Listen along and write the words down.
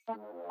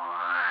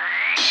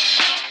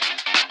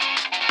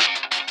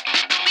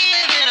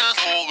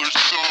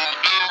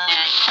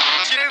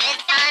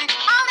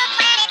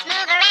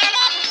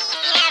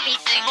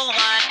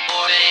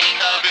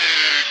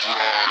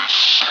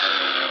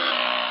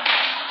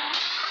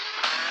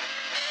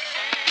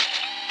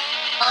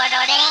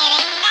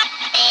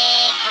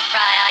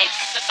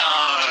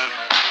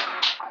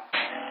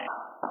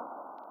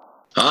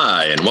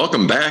Hi, and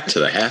welcome back to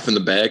the Half in the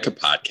Bag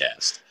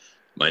podcast.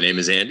 My name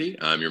is Andy.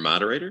 I'm your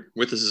moderator.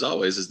 With us, as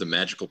always, is the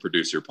magical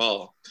producer,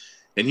 Paul.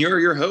 And here are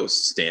your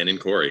hosts, Stan and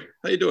Corey.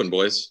 How you doing,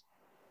 boys?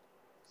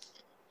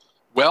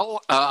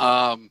 Well,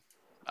 I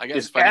guess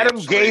is Adam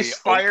Gase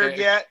fired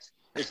yet?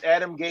 Is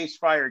Adam Gase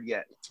fired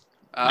yet?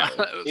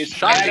 Is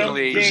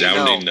shockingly,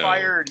 Adam Gase no.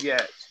 fired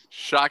yet?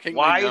 Shockingly,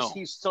 why no. does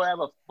he still have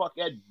a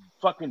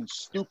fucking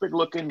stupid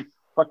looking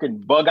fucking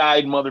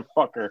bug-eyed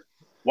motherfucker?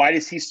 Why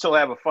does he still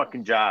have a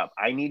fucking job?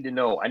 I need to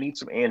know. I need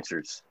some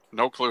answers.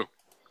 No clue.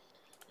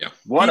 Yeah,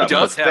 he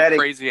does have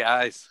crazy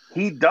eyes.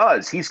 He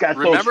does. He's got.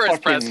 Remember those his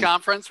press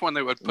conference when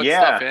they would put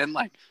stuff in,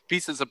 like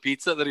pieces of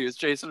pizza that he was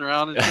chasing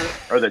around and shit,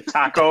 or the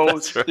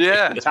tacos? Right.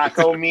 Yeah, the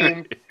taco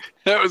meme.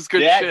 That was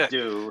good shit.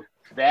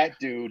 That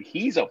dude,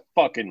 he's a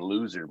fucking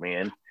loser,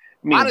 man.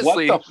 I mean,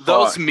 honestly,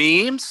 those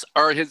memes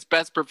are his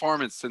best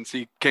performance since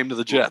he came to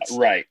the Jets.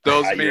 Right.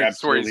 Those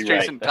memes where he's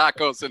chasing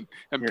tacos and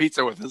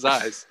pizza with his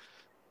eyes.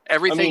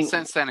 Everything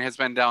since then has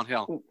been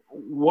downhill.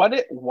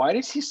 Why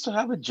does he still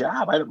have a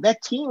job?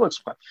 That team looks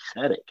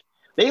pathetic.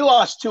 They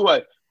lost to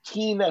a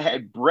team that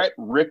had Brett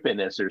Rippon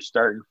as their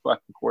starting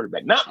fucking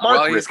quarterback. Not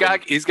Mark Rippon.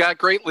 He's got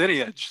great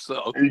lineage.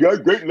 So he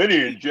got great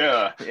lineage.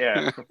 Yeah.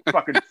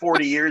 Fucking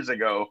 40 years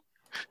ago.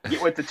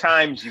 Get with the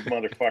times, you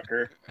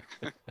motherfucker.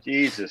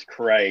 Jesus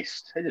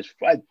Christ.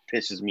 That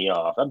pisses me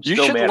off. You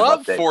should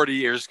love 40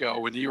 years ago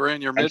when you were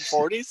in your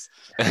mid-40s.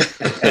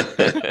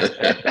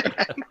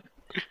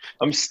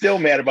 I'm still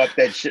mad about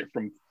that shit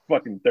from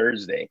fucking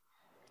Thursday.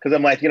 Because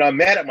I'm like, I'm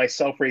mad at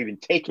myself for even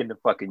taking the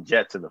fucking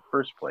Jets in the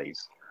first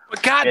place.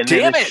 But God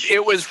damn it,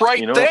 it was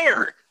right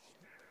there.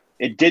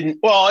 It didn't.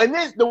 Well, and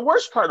then the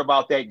worst part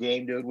about that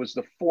game, dude, was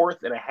the fourth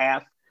and a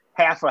half,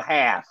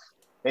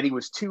 that he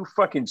was too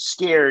fucking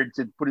scared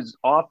to put his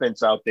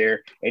offense out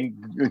there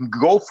and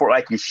go for it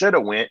like he should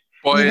have went.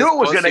 Boy, you knew it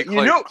was going to.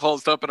 You knew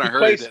closed up in a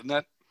hurry, didn't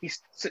it? He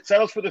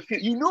settles for the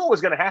field. You knew it was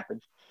going to happen.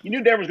 You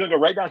knew Denver was going to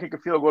go right down, kick a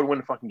field goal, to win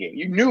the fucking game.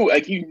 You knew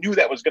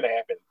that was going to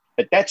happen.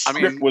 That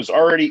script was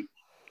already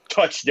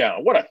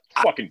touchdown. What a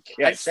fucking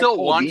catch! I still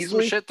won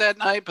some shit that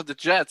night, but the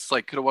Jets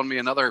could have won me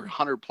another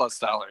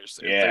 $100+ if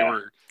they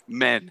were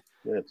men.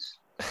 It's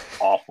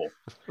awful,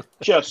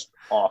 just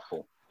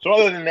awful. So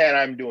other than that,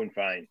 I'm doing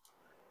fine.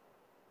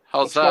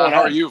 How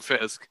are you,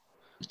 Fisk?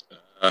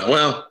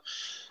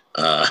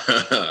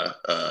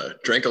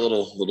 Drank a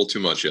little too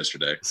much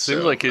yesterday.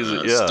 Seems like he's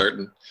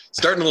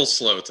starting a little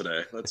slow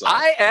today. That's all.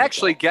 I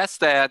actually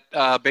guessed that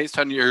based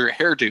on your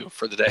hairdo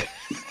for the day.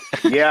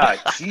 Yeah,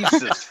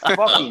 Jesus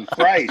fucking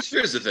Christ.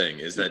 Here's the thing: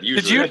 is that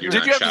usually did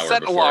you have to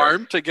set an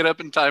alarm to get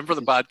up in time for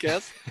the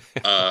podcast?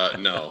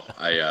 No,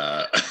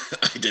 I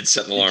did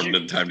set an alarm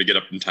in time to get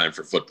up in time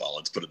for football.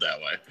 Let's put it that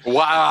way.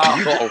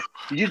 Wow.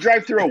 Did you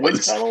drive through a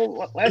wind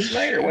tunnel last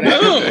night or what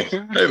happened?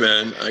 No. Hey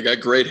man, I got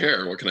great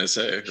hair. What can I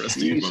say?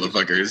 Rusty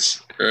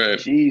motherfuckers. All right.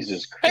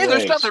 Jesus Christ. Hey,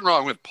 there's nothing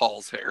wrong with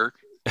Paul's hair.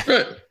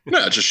 Right.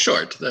 No, just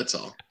short. That's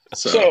all.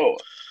 So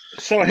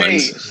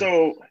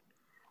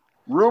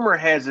rumor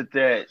has it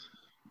that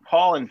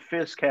Paul and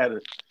Fisk had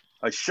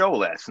a show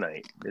last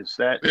night. Is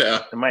that? Yeah.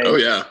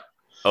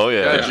 Oh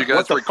yeah. Did you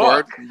guys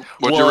record?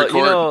 What'd you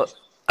record?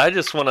 I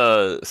just want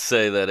to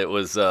say that it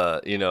was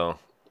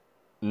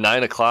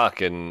 9 o'clock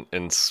and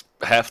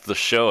half the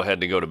show had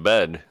to go to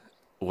bed,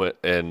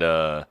 and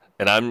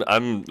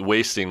I'm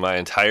wasting my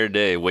entire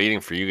day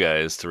waiting for you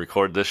guys to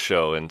record this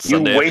show and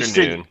Sunday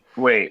afternoon.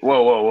 Wait,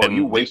 whoa! And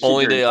you wasted the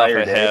only day off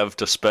I day? have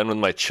to spend with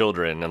my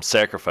children. I'm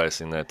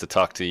sacrificing that to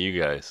talk to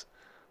you guys.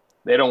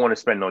 They don't want to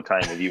spend no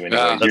time with you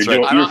anyway. That's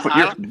you're right.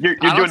 You're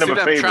doing them a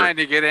favor. Trying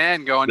to get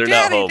in, going, They're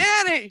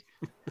Daddy.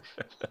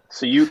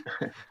 So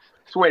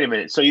wait a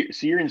minute. So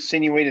you're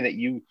insinuating that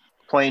you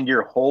planned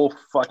your whole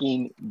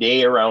fucking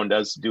day around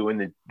us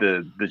doing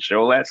the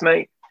show last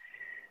night?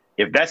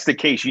 If that's the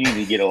case, you need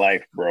to get a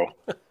life, bro.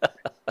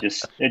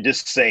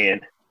 just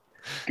saying.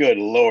 Good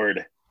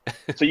Lord.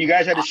 So you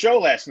guys had a show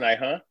last night,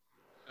 huh?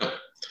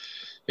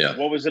 Yeah.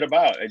 What was it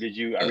about? Are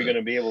we going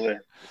to be able to,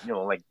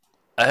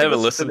 I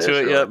haven't listened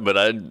to it yet, but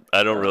I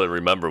don't really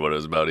remember what it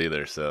was about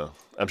either. So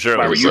I'm sure.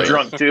 Were you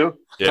drunk too?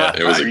 Yeah,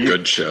 it was a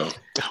good show.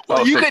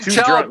 Well, you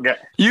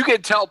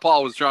could tell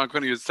Paul was drunk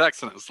when he was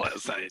texting us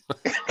last night.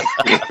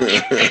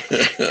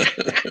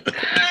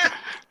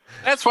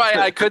 That's why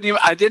I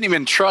didn't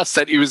even trust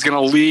that he was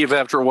going to leave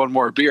after one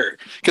more beer.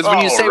 Because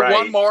when you say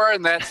one more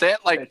and that's it,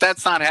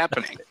 that's not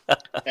happening.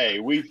 Hey,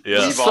 we've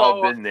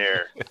all been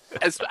there.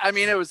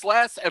 It was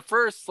at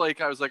first,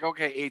 I was like,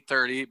 okay,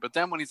 8:30. But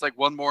then when he's like,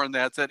 one more and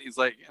that's it, he's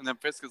like, and then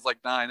Fisk is like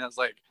 9. I was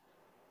like,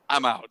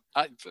 I'm out.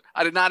 I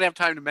did not have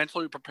time to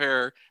mentally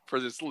prepare for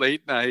this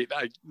late night.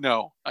 I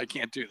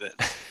can't do this.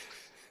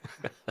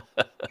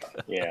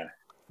 Yeah.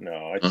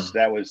 No,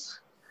 that was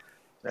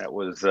I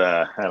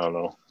don't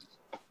know.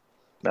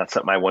 Not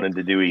something I wanted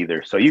to do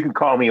either. So you can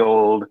call me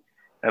old.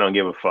 I don't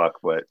give a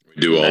fuck, but we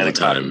do all the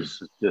time.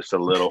 Just a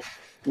little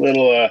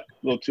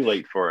too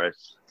late for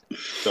us.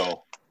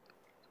 So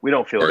we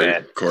don't feel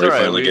bad. Corey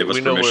finally gave us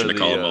permission to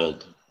call him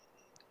old.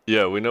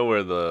 Yeah, we know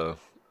where the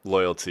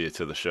loyalty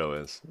to the show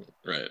is.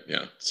 Right.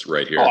 Yeah. It's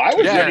right here. Oh, I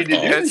was Yeah, ready to do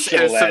the it's, show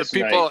it's to the last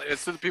people. night.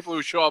 It's to the people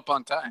who show up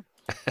on time.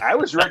 I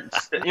was ready.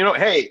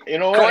 Hey, you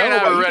know what? Corey I and don't know I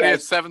about were you ready at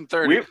guys.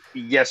 7:30.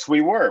 Yes,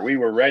 we were. We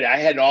were ready. I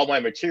had all my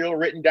material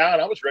written down.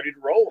 I was ready to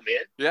roll, man.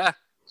 Yeah,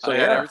 So I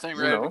had everything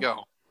ready to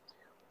go.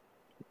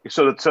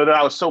 So that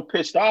I was so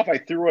pissed off, I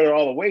threw it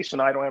all away. So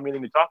now I don't have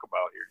anything to talk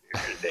about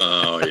here today.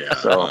 Oh yeah.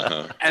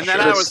 So- And then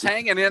Sure. I was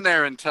hanging in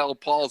there until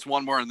Paul's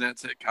one more and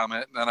that's it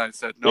comment. And then I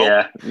said, no,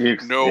 Yeah.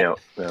 Nope.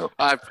 No.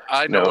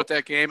 I know No. what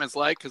that game is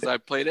like because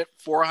I've played it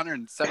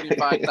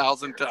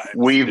 475,000 times.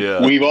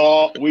 We've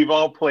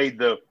all played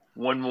the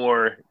one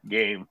more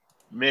game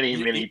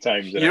many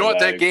times. You know what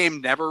that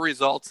game never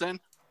results in?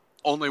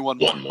 Only one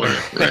more. One more.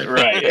 Right.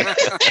 Right.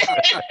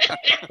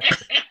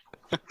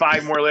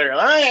 5 more later.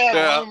 I have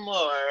Yeah. one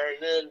more.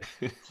 And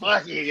then,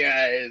 fuck you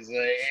guys.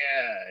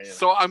 Yeah.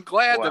 So I'm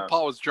glad Wow. that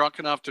Paul was drunk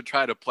enough to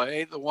try to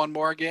play the one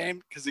more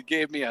game because it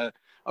gave me a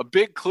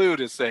big clue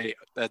to say,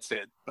 that's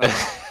it.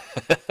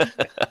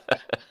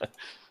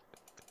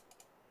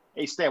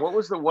 Hey Stan, what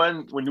was the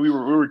one when we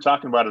were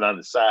talking about it on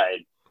the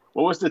side?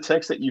 What was the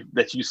text that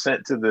you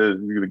sent to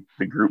the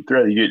group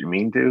thread that you didn't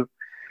mean to?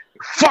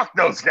 Fuck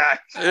those guys.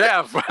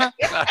 Yeah.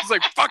 I was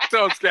like, fuck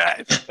those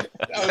guys.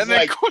 I was And then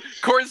like,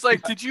 Corey's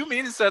like, did you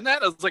mean to send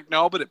that? I was like,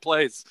 no, but it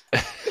plays.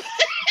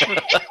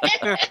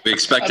 We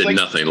expected I was like-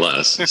 nothing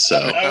less. So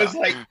I was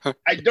like,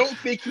 I don't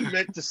think he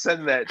meant to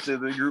send that to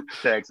the group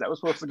text. That was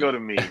supposed to go to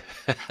me.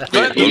 But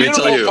let the me tell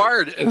beautiful you-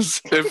 part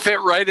is it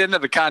fit right into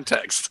the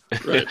context.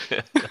 right.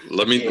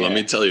 Let me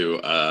Yeah. tell you,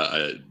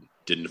 it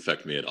didn't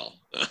affect me at all.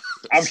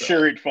 I'm So,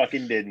 sure it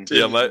fucking didn't.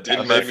 Yeah, my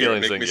didn't my make me-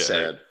 feelings make didn't me get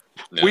sad.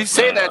 No, We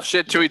say uh, that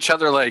shit to each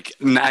other like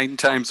 9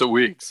 times a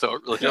week, so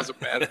it really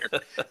doesn't matter.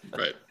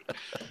 Right.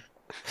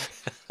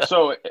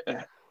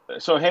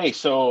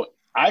 So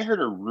I heard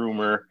a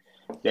rumor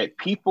that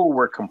people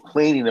were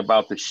complaining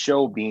about the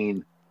show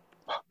being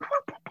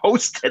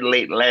posted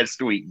late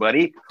last week,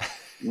 buddy.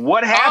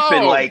 What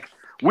happened? Oh. Like,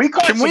 we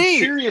caught Can some we-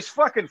 serious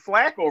fucking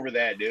flack over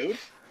that, dude.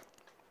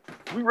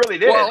 We really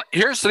did. Well,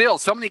 here's the deal.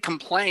 Somebody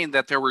complained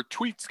that there were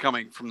tweets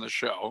coming from the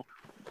show.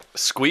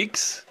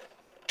 Squeaks?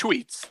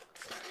 Tweets.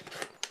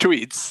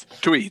 Tweets.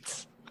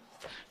 Tweets?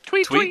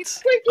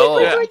 Tweet, Oh,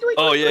 yeah.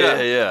 oh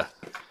yeah. Yeah,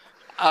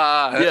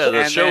 Yeah,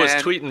 the and show was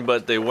then tweeting,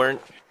 but they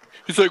weren't.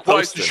 He's like, why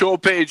is the posting. show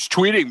page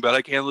tweeting, but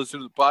I can't listen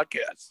to the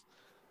podcast?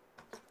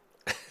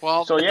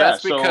 Well, So, yeah,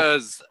 that's so-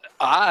 because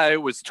I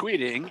was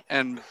tweeting,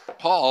 and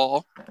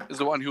Paul is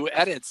the one who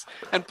edits,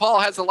 and Paul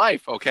has a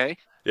life, okay?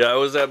 Yeah, I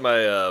was at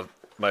my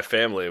my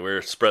family. We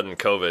were spreading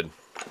COVID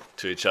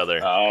to each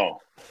other. Oh,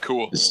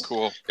 Cool.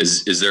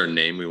 Is there a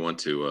name we want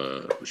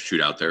to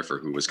shoot out there for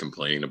who was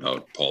complaining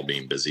about Paul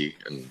being busy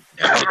and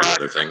having to do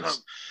other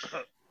things?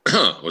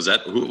 What was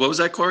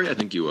that, Corey? I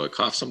think you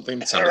coughed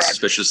something. It sounded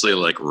suspiciously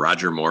like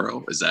Roger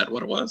Morrow. Is that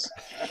what it was?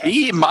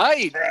 He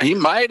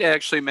might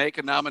actually make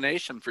a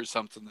nomination for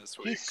something this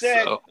week. he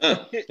said so.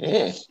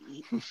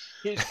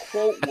 his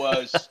quote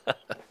was,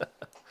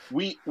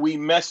 "We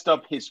messed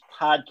up his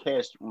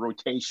podcast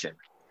rotation."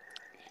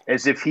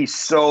 As if he's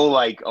so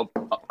like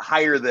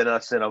higher than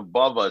us and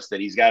above us that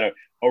he's got a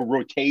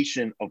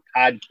rotation of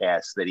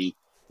podcasts that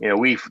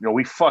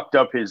we fucked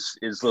up his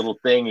little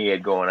thing he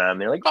had going on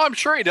there. Like, Oh, I'm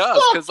sure he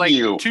does because Fuck like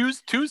you.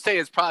 Tuesday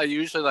is probably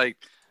usually like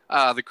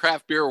the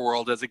craft beer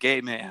world as a gay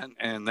man,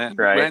 and then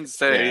Right,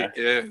 Wednesday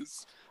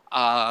is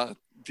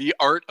the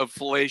art of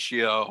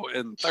fellatio,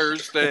 and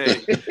Thursday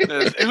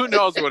is, who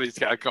knows what he's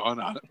got going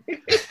on.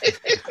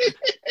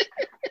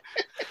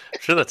 I'm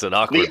sure that's an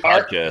awkward The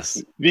art-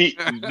 podcast. the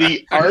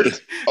art of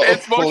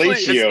It's mostly-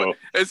 fellatio.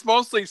 It's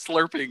mostly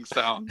slurping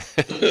sounds.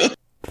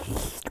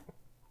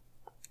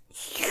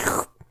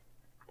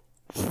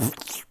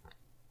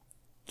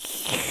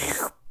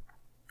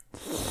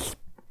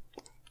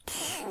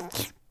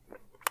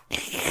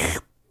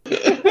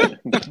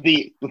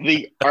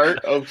 the art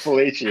of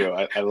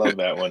fellatio. I love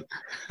that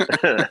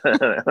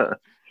one.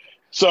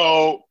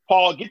 So,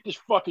 Paul, get this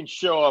fucking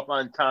show up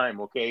on time,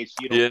 okay? So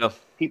you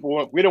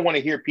don't, we don't want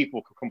to hear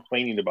people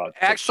complaining about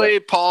this Actually,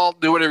 Paul,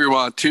 do whatever you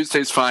want.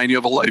 Tuesday's fine. You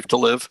have a life to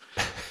live.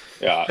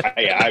 stuff.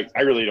 I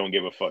really don't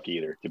give a fuck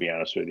either, to be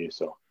honest with you.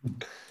 So,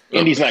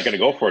 Indy's not going to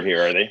go for it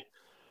here, are they?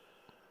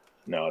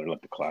 No, they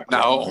let the clock.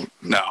 No,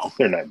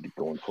 They're not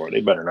going for it.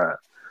 They better not.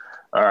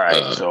 All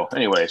right. So,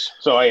 anyways,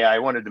 I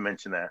wanted to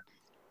mention that.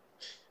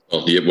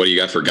 Well, what do you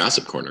got for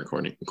gossip corner,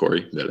 Corey?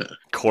 Corny.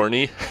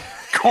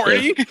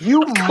 Corny.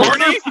 You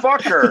Corny?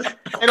 motherfucker.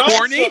 And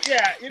Corny? Also,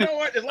 yeah, you know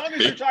what? As long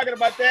as you're talking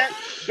about that,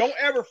 don't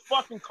ever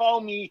fucking call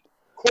me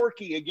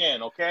Corky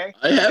again, okay?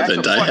 I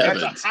haven't.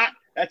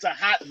 That's a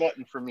hot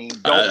button for me.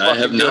 Don't I have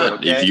fucking do not. it,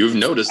 okay? If you've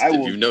noticed, I I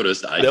will- did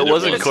it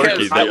wasn't once.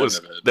 corky. I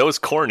That was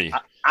corny.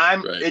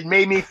 Right. It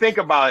made me think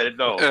about it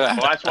though. Yeah.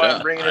 Well, that's why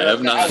I'm bringing it I up.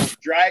 have not. I will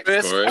drive.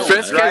 Corey,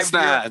 Fisk drive is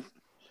not.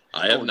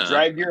 I I have will not.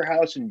 drive to your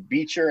house and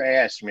beat your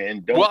ass,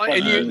 man. Don't Well, fucking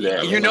and do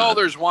that. you know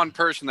there's one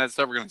person that's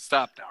never going to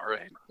stop now,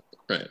 right?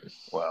 Right.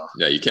 Well,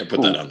 Yeah, you can't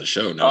put that on the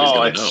show. Now he's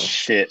gonna know.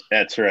 shit.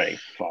 That's right.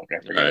 Fuck,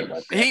 I forgot Right.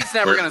 about that. He's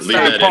never going to Leave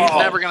stop. that in, He's Paul.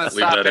 never going to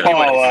Leave stop that in.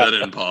 anyway. Paul, Leave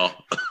that in, Paul.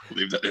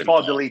 Leave that in.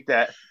 Paul, delete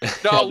that.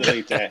 Paul, No,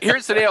 delete that.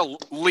 here's the deal.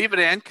 Leave it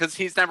in because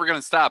he's never going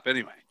to stop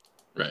anyway.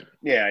 Right.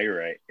 Yeah, you're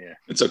right. Yeah.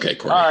 It's okay,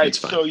 Corey. All right. It's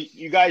fine. So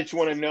you guys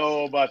want to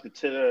know about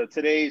the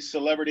today's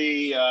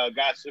celebrity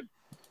gossip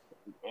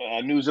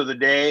news of the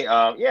day?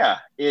 Yeah,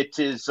 it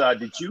is.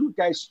 Did you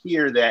guys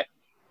hear that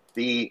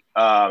the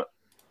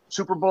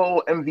Super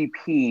Bowl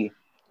MVP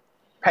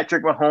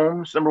Patrick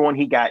Mahomes, number one,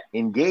 he got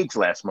engaged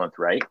last month,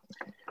 right?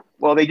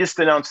 Well, they just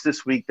announced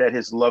this week that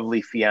his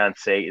lovely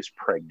fiance is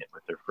pregnant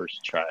with their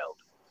first child.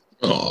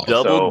 Oh,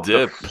 Double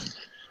dip.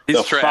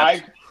 He's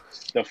trapped.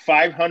 The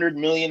 $500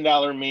 million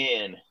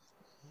man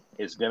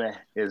is gonna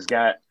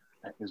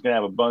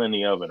have a bun in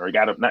the oven, or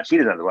not. She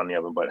doesn't have a bun in the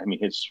oven, but I mean,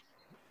 it's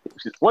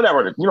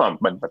whatever. You know, I'm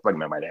bugging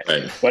my mind.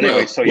 right. But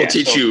anyway, so we'll yeah,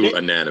 teach so you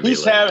anatomy.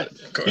 he's later,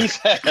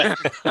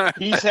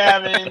 he's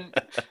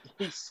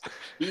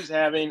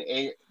having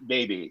a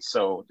baby.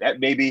 So that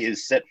baby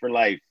is set for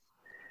life.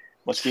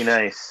 Must be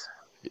nice.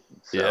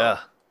 So,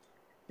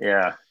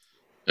 yeah.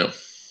 No.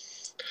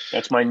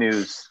 That's my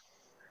news.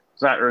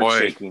 It's not earth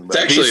shaking, but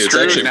It's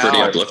actually now.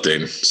 pretty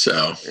uplifting.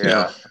 So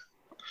yeah.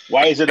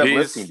 Why is it He's-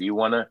 uplifting? Do you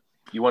want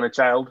a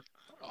child?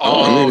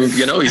 I mean,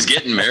 he's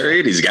getting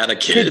married. He's got a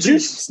kid.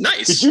 It's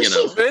nice. Could you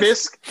see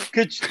Fisk?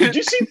 Could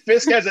you see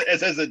Fisk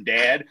as a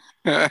dad?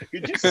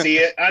 Could you see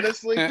it?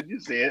 Honestly, could you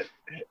see it?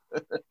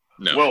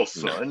 No. Well,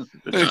 son,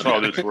 this is how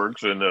this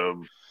works, and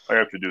I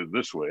have to do it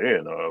this way,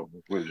 and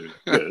we do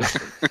this.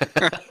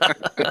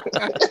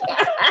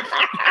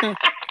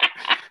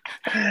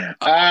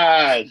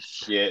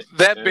 Shit.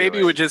 That Anyway.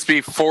 baby would just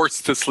be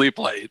forced to sleep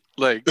late.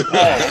 Like,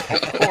 Oh,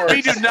 of course.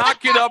 we do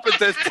not get up at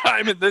this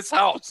time in this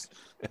house.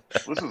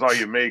 This is how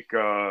you make.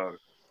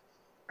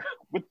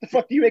 What the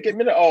fuck do you make at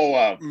midnight?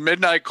 Oh,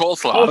 Midnight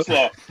coleslaw.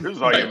 coleslaw. This is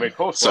how you make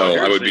coleslaw. So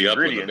Here's I would the be up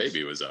when the ingredients.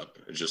 baby was up.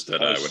 It's just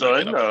that I would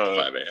son, not get up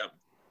at 5 a.m.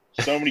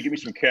 Somebody give me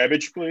some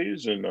cabbage,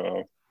 please, and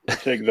I'll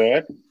take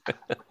that.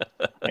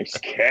 Nice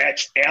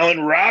catch,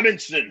 Allen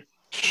Robinson.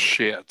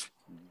 Shit.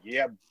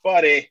 Yeah,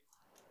 buddy.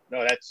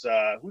 No, that's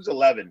who's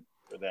 11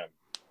 for them.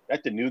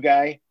 That the new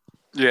guy.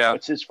 Yeah.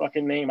 What's his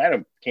fucking name?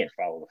 Can't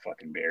follow the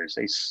fucking Bears.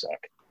 They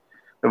suck.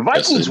 The Yes,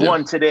 Vikings they do.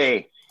 won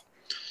today.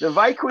 The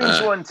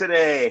Vikings won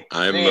today.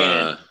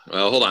 Man.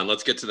 Well, hold on.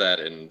 Let's get to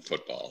that in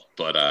football.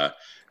 But all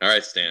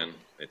right, Stan,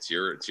 it's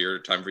your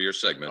time for your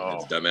segment. Oh,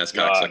 It's Dumbass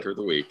God. Cocksucker of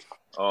the Week.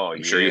 Oh,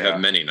 I'm sure you have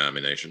many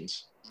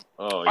nominations.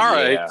 Oh, All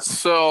yeah. right.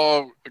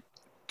 So,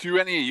 do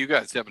any of you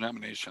guys have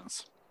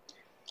nominations?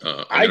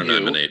 I'm I going to do.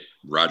 nominate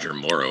Roger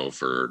Morrow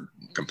for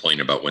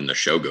complaining about when the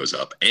show goes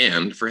up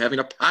and for having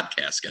a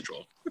podcast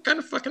schedule. What kind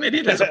of fucking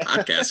idiot has a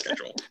podcast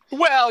schedule?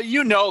 Well,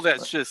 you know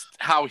that's just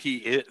how he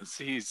is.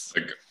 He's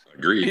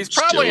Agreed. he's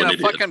probably Still in an a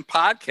idiot. fucking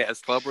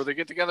podcast club where they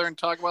get together and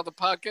talk about the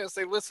podcast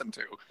they listen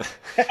to.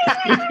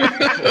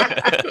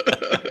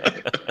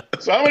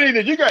 So how many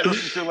did you guys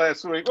listen to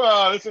last week?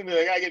 Well, listen to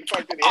the guy getting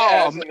fucked in the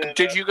ass. And then,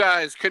 Did you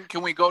guys?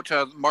 Can we go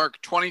to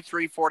Mark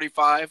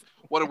 23:45?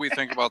 What do we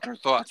think about their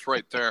thoughts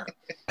right there?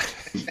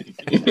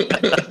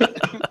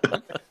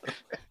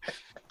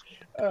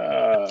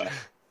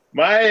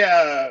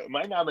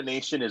 My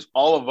nomination is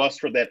all of us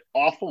for that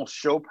awful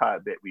show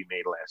pod that we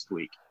made last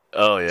week.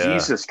 Oh yeah.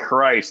 Jesus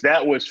Christ,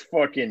 that was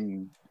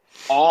fucking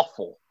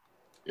awful.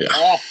 Yeah.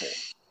 Awful.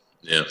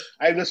 Yeah.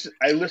 I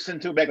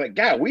listened to it back like,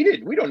 God, we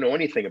don't know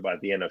anything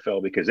about the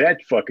NFL because that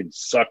fucking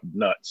sucked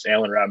nuts.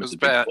 Allen Robinson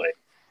bad. didn't play.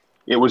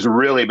 It was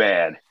really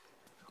bad.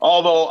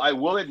 Although I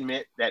will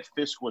admit that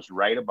Fisk was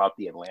right about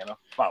the Atlanta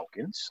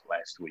Falcons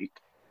last week.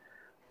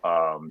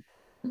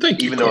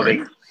 Thank you, Even though Corey.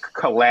 they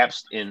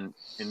collapsed in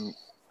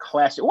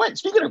classic. What?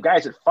 Speaking of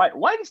guys that fight,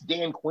 why does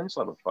Dan Quinn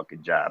still have a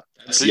fucking job?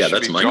 He should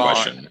That's be my gone.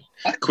 question.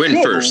 Quinn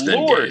Good first, then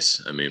Lord.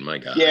 Gase. I mean, my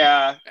God.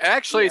 Yeah,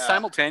 Actually, Yeah.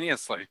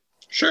 simultaneously.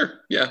 Sure.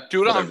 Yeah.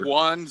 Do it whatever. on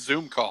one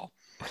Zoom call.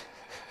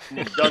 and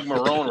then Doug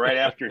Marrone right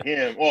after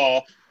him.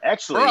 Well,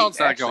 actually, Brown's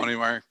not going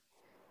anywhere.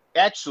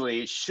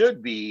 Actually, it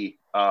should be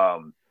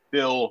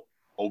Bill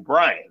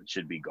O'Brien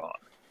should be gone.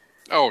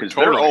 Oh, Because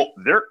totally.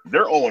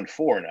 they're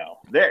 0-4 now.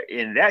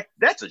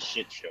 That's a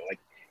shit show. Like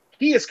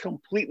he has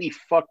completely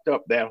fucked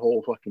up that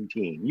whole fucking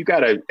team. You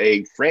got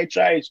a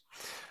franchise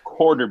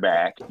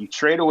quarterback. You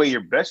trade away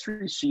your best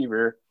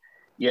receiver.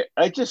 Yeah,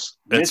 It's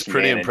pretty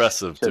mismanaged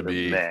impressive to the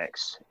be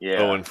max. Yeah,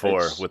 0-4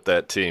 it's- with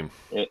that team.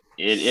 It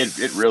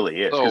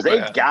really is So because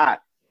bad.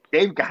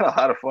 they've got a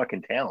lot of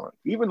fucking talent.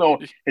 Even though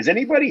has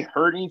anybody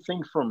heard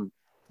anything from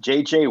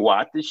J.J.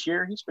 Watt this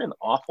year? He's been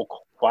awful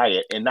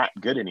quiet and not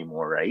good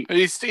anymore, right?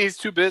 He's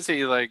too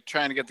busy like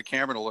trying to get the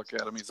camera to look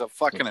at him. He's a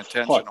fucking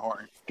attention Fuck.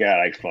 whore.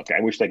 God,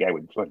 I wish that guy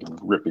would fucking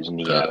rip his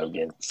knee out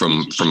again.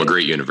 From a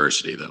great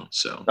university, though.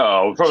 So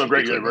Oh, from a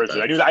great Should be clear about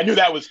university. that. I knew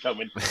that was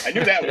coming. I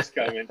knew that was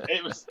coming.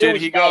 It was. Did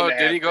he go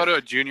to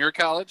a junior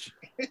college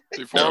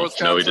before no,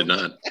 Wisconsin? no, he did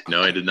not.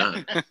 No, I did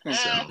not.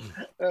 So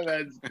Oh,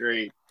 that's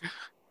great.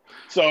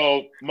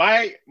 So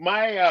my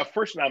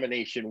first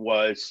nomination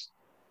was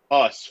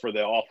us for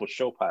the awful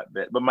show pot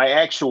bit, but my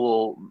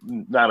actual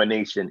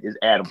nomination is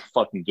Adam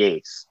fucking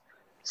Gase.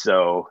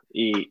 So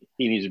he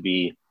needs to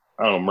be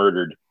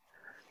murdered.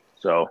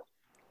 So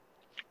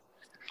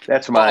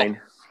that's mine.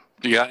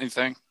 Do you got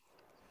anything?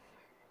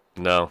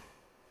 No.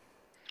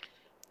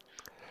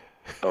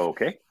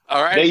 Okay.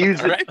 All right. They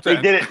used all it. right, They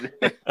then. did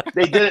it.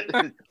 They did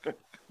it.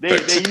 They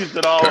used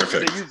it all.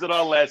 Perfect. They used it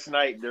all last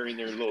night during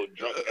their little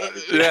drunk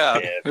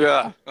conversation.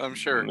 Yeah, I'm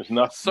sure. There's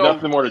So-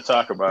 nothing more to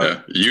talk about.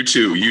 Yeah, you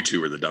two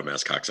were the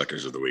dumbass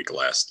cocksuckers of the week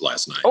last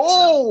night.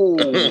 Oh,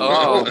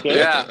 Oh, okay.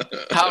 yeah.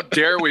 How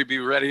dare we be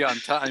ready on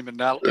time and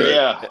not late?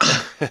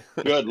 Yeah.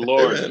 Good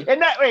Lord. Hey, man. And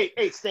not wait,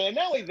 hey Stan,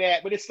 not only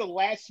that, but it's the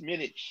last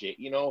minute shit,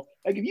 you know?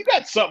 Like if you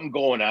got something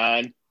going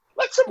on,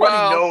 let somebody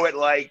Well- know at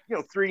like,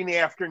 3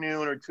 PM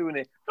or 2 in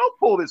the don't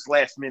pull this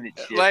last minute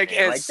shit. Like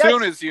man. as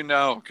soon as you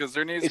know, because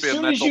there needs to As be a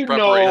soon as mental you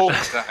preparation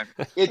know-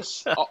 time.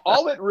 it's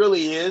all it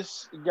really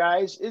is,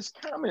 guys, is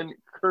common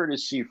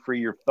courtesy for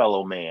your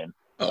fellow man.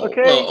 Oh,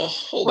 Okay. well,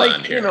 hold Like,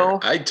 on here. you know-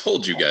 I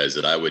told you guys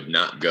that I would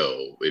not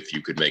go if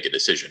you could make a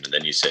decision, and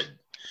then you said,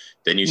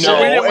 No, we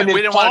and then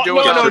didn't want to do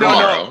Paul- it no, without no, Paul. no,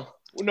 tomorrow.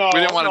 No, We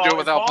didn't want to do it and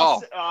without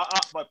Paul.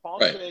 But Paul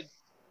Right. said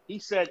he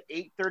said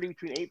 8:30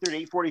 between 8:30 and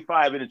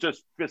 8:45, and it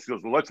just Fisk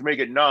goes, well, let's make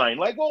it 9.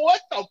 Like, well,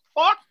 what the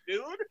fuck,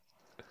 dude? Like,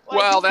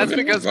 Well, that's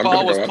Okay, because I'm Paul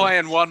gonna was go out.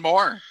 playing one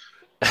more.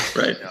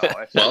 Right. No,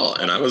 that's- Well,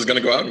 and I was going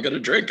to go out and get a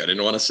drink. I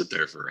didn't want to sit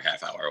there for a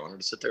half hour. I wanted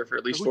to sit there for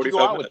at least Who'd you go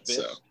 45 out with, minutes.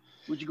 So, Fisk?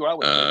 Who'd you go out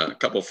with? a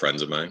couple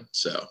friends of mine.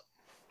 So,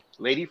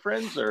 Lady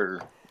friends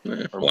or?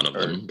 one of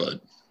them,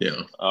 but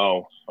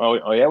Oh,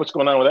 yeah. What's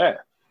going on with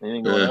that?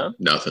 Anything going on?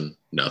 nothing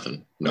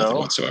No?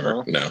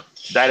 whatsoever. No.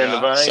 Died in the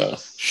vine. So,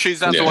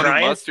 She's not the Yeah. one who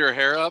Trying? mussed your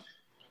hair up.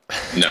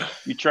 no,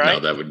 You trying? no,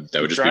 that would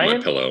You just be my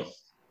trying? pillow.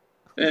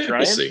 We'll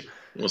trying? see.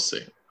 We'll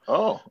see.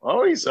 Oh,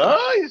 he's So-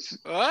 trying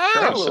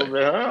a Oh, little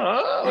bit.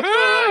 Huh?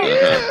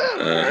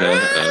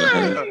 Uh-huh.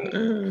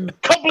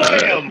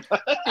 Kablam!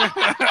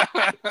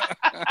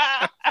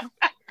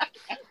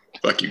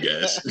 Fuck you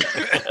guys.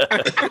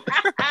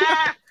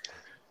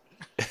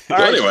 All Well,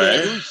 right, anyway.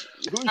 Stan,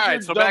 who's All right,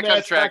 your so back on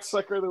dumbass track.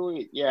 cocksucker of the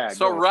week? Yeah.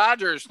 So go.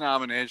 Roger's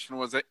nomination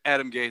was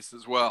Adam Gase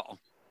as well.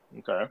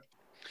 Okay.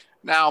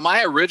 Now,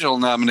 my original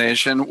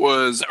nomination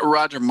was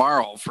Roger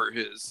Marl for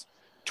his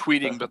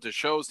tweeting, but the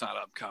show's not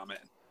up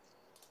comment.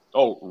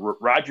 Oh,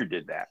 Roger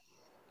did that.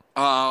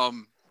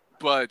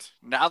 But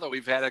now that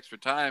we've had extra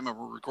time and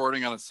we're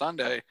recording on a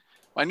Sunday,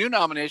 my new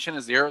nomination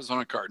is the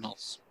Arizona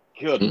Cardinals.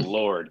 Good Hmm.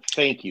 Lord.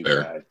 Thank you,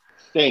 Fair. God.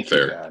 Thank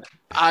Fair. you, God.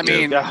 I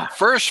mean, Yeah.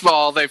 first of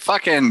all, they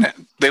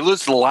lose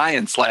to the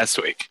Lions last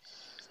week.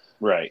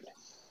 Right.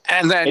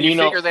 And then And you you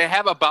know- figure they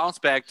have a bounce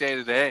back day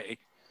today.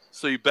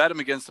 So you bet them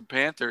against the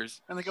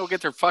Panthers and they go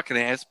get their fucking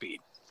ass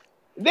beat.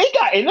 They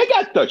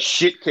got the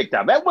shit kicked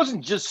out. That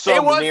wasn't just some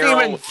It wasn't narrow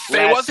even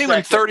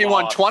last-second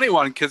 31-21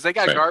 loss. because they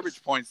got Right.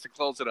 garbage points to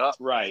close it up.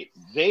 Right.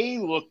 They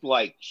looked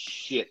like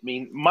shit. I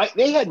mean,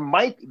 they had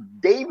Mike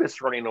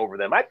Davis running over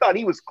them. I thought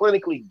he was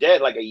clinically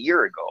dead like a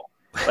year ago.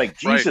 Like,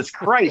 Jesus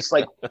Christ.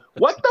 Like,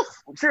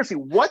 seriously,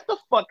 what the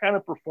fuck kind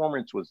of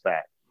performance was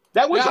that?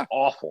 That was Yeah.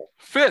 awful.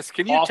 Fisk,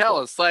 can you Awful. tell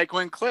us, like,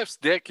 when Cliff's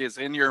dick is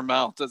in your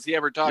mouth, does he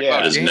ever talk Yeah. about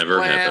That has game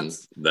never happened.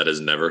 plans? That has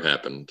never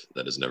happened.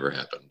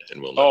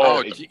 And will never Oh, Oh,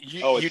 happen.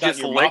 you Oh, it's not just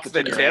your lick mouth, it's the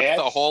in your tip ass?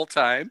 the whole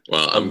time?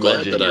 Well, I'm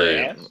glad that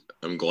Allegedly.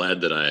 I'm glad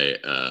that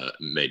I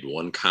made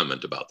one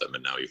comment about them,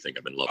 and now you think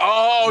I'm in love.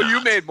 Oh, with them. you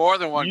Not. made more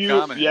than one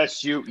comment.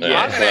 Yes, you. Yeah, I'm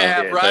Yes, going to well,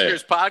 have did.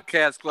 Rogers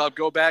Podcast Club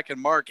go back and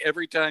mark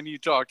every time you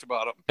talked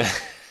about him.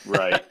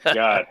 Right.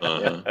 God.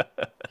 Uh-huh.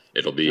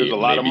 It'll be There's a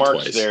lot of maybe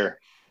marks twice. there.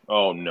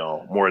 Oh,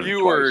 no. More than You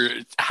twice. were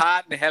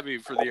hot and heavy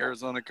for the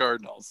Arizona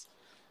Cardinals.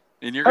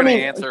 And you're I going to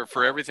mean- answer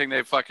for everything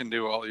they fucking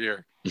do all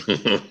year.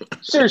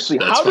 Seriously,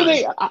 That's how do fine.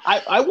 they?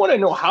 I want to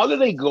know, how do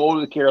they go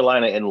to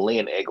Carolina and lay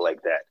an egg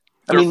like that?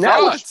 I They're mean,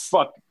 that was frauds.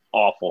 fuck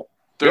awful.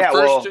 They're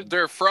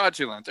they're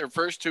fraudulent. Their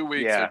first 2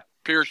 weeks Yeah. are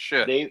pure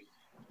shit.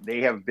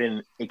 They have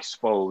been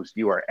exposed.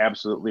 You are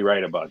absolutely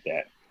right about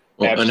that.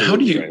 Well, and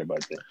Absolutely right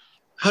about that.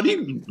 how do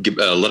you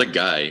let a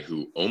guy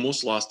who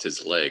almost lost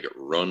his leg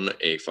run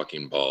a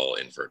fucking ball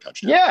in for a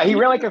touchdown? Yeah, he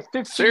ran like a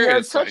 15-yard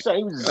Seriously. touchdown.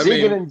 He was I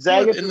zigging mean, and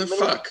zagging what in in the the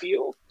middle of fuck? the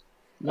field.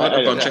 What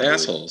I a bunch don't of know.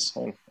 assholes.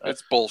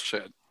 It's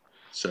bullshit.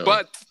 So,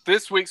 But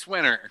this week's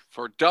winner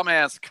for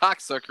dumbass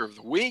cocksucker of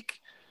the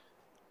week,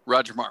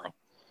 Roger Morrow.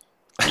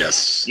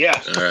 yes,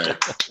 Yes. All right,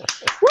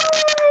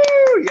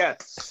 Woo!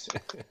 Yes.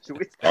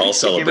 I'll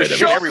celebrate The him.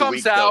 show every comes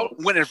week, out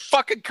though. when it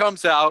fucking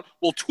comes out.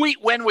 We'll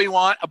tweet when we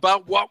want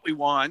about what we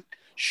want.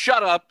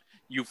 Shut up,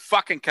 you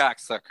fucking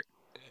cocksucker.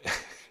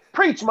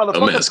 Preach,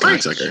 motherfucker. Dumbass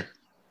preach. cocksucker.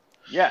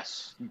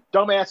 Yes.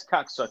 Dumbass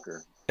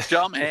cocksucker.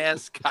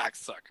 Dumbass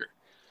cocksucker.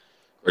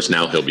 Of course,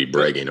 now he'll be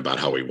bragging about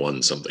how he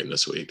won something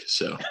this week.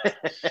 So,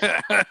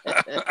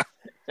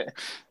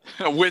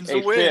 A win's a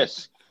Hey, win.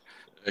 Fisk.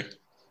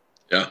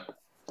 yeah,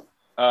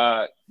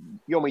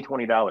 You owe me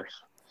 $20.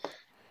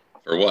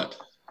 for what?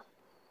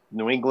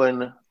 New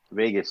England,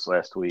 Vegas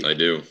last week. I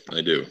do.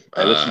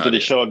 I listened to the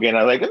show again.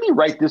 I like, let me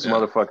write this Yeah.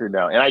 motherfucker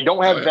down. And I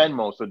don't have Oh, yeah.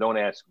 Venmo, so don't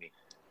ask me.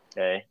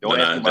 Okay. Don't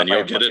ask me Then about you'll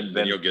my get it. fucking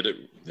Then Venmo. you'll get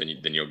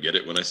it. Then you'll get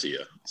it when I see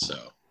you. So,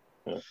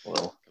 Well,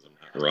 'cause I'm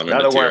not running now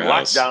that into we're your in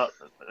house. lockdown,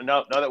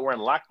 now that we're in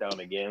lockdown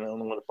again, I don't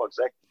know what the fuck's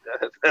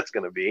that's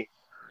gonna be.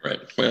 Right.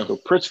 Well, So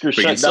Pritzker we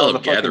shut can still down the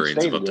have fucking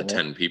gatherings of up to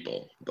stadium, 10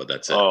 people, but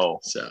that's it. Oh.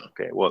 So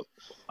Okay, well,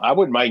 I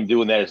wouldn't mind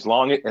doing that as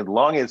long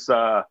as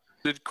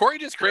Did Corey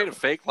just create a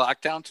fake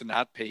lockdown to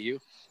not pay you?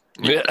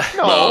 Yeah.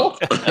 no,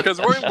 Because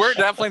we're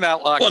definitely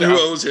not locked Well, down. who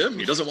owes him?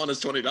 He doesn't want his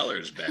 $20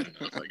 bad enough,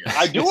 I guess.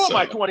 I do want So,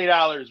 my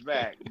 $20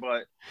 back,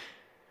 but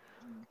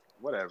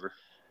whatever.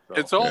 So,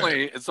 It's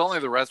only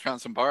the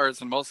restaurants and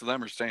bars, and most of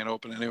them are staying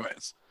open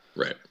anyways.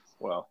 Right.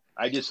 well,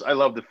 I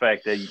love the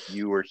fact that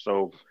you were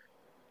so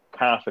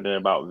confident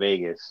about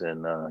Vegas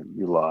and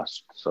you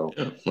lost. So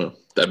Yeah. Well,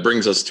 that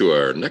brings us to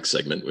our next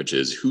segment, which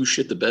is who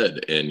shit the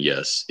bed, and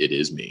yes, it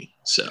is me.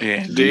 So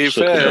Andy shit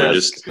the bed.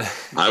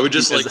 Fisk. I would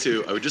just like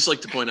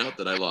to point out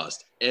that I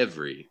lost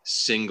every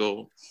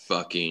single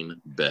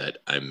fucking bet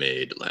I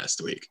made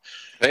last week.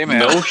 Hey man,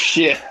 no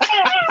shit.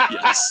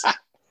 Yes.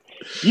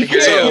 You hear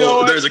can, you. you know So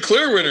what? there's a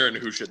clear winner in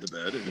who shit the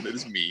bed, and it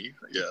is me.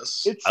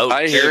 Yes. It's Oh,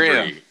 I hear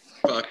every you.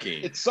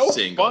 fucking It's so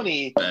single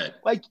funny. bet.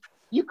 Like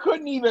you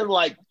couldn't even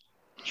like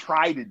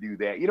try to do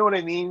that. You know what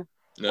I mean?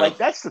 No. Like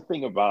that's the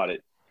thing about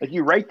it. Like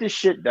you write this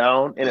shit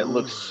down and it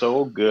looks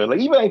so good. Like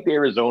even like the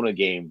Arizona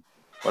game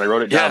when I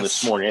wrote it down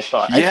Yes. this morning, I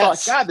thought,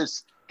 Yes.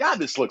 God,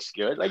 this looks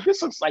good. Like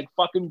this looks like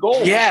fucking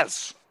gold.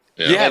 Yes.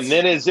 Yeah. Yes. And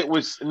then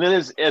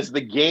as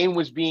the game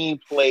was being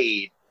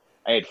played,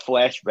 I had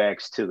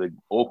flashbacks to the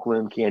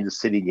Oakland Kansas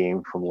City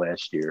game from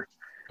last year.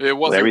 It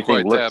wasn't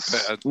Everything quite looks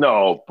that bad.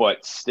 no,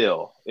 but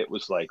still, it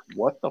was like,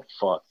 what the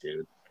fuck,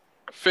 dude?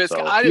 Fisk, So,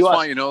 I you just lost-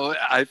 want you to know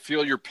I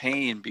feel your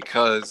pain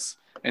because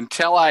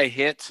until I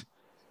hit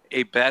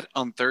a bet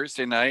on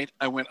Thursday night,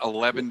 I went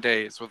 11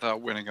 days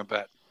without winning a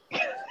bet.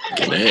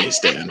 Nice,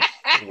 Dan.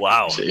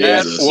 Wow. That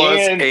Jesus. was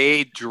Dan-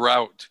 a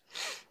drought.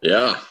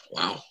 Yeah.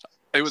 Wow.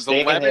 It was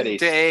Stan had 11 a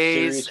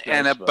days serious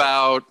and drought spell.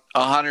 about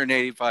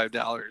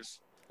 $185.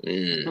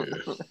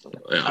 Mm.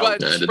 Yeah, But I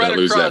did spread not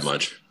lose that across-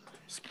 much.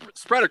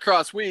 Spread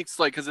across weeks,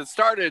 like, because it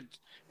started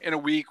in a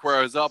week where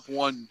I was up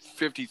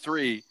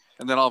 153,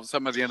 and then all of a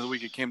sudden by the end of the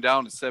week it came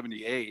down to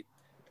 78.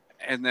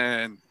 And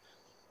then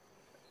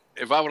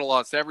if I would have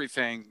lost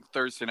everything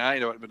Thursday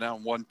night, I would have been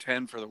down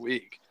 110 for the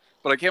week.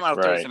 But I came out of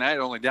Right. Thursday night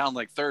only down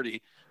like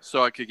 30,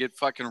 so I could get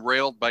fucking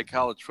railed by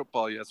college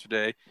football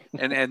yesterday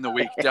and end the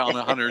week down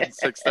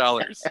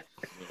 $106.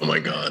 Oh my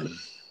God.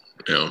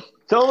 Yeah.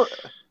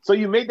 So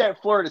you made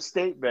that Florida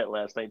State bet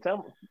last night.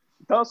 Tell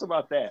us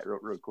about that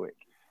real quick.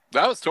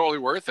 That was totally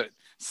worth it.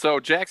 So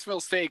Jacksonville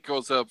State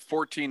goes up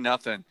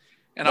 14-0, and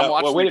No, I'm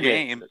watching well, wait the a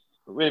game. minute.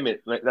 Wait a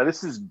minute. Now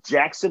this is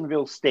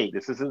Jacksonville State.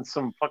 This isn't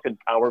some fucking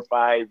Power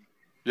 5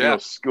 Yeah,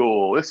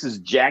 school. This is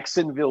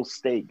Jacksonville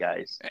State,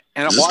 guys.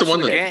 and I'm Is this the watching one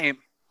the that- game,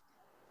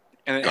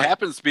 and it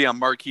happens to be on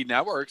Marquee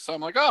Network. So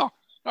I'm like, oh,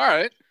 all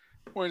right,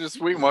 we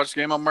can watch the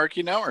game on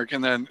Marquee Network,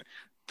 and then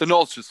the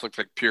Knolls just looked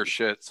like pure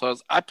shit. So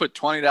I put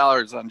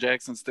 $20 on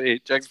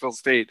Jacksonville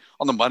State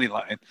on the money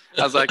line.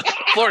 I was like,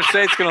 Florida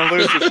State's gonna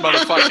lose this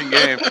motherfucking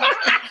game.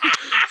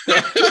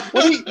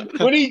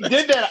 When he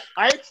did that,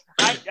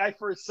 I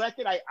for a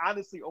second I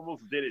honestly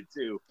almost did it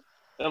too.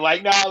 And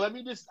like, no, let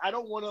me just. I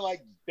don't want to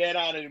like bet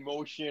on an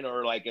emotion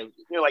or like a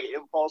like an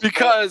impulse.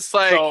 Because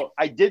like, so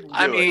I didn't. Do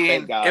I it, mean,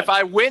 thank God. if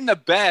I win the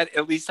bet,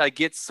 at least I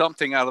get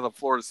something out of the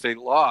Florida State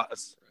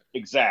loss.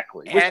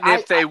 exactly, Which And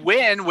if they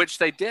win, which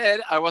they did,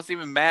 I wasn't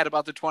even mad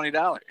about the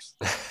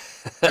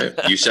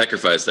 $20. You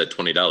sacrificed that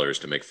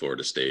 $20 to make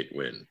Florida State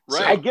win.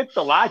 Right. I get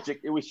the logic.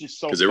 It was just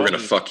so Because they were going to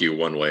funny. fuck you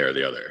one way or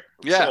the other.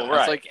 Yeah, So, I was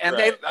right, like, and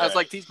right, I was right.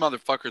 like, these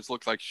motherfuckers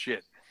look like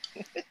shit.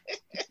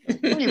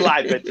 Let me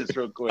live bet this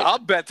real quick. I'll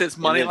bet this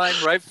money then- line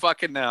right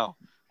fucking now.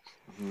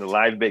 And the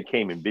live bet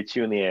came and bit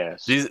you in the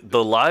ass,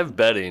 The live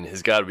betting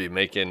has got to be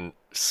making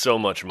so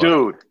much money.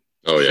 dude.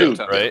 Oh, yeah. Dude,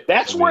 Right?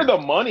 That's I where mean, the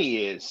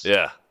money is.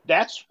 Yeah.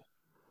 That's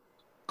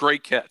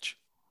Great catch.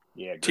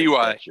 great TY.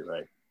 catch, you're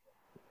right.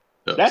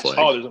 No, That's flag.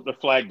 there's the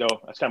flag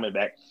though. That's coming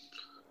back.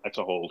 That's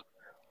a hold.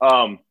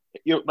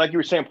 Like you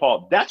were saying,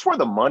 Paul. That's where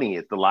the money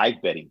is. The live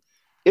betting.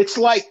 It's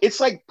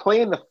like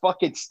playing the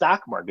fucking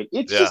stock market.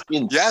 It's Yeah. just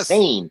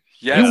insane.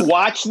 Yes. You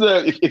watch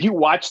if you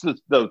watch the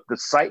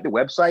site, the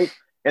website,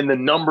 and the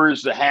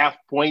numbers, the half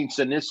points,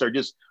 and this are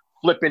just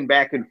flipping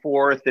back and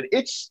forth, and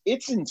it's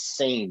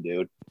insane,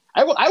 dude.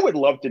 I would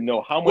love to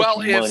know how much Well,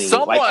 money. if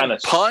someone like on a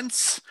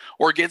punts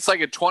or gets like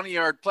a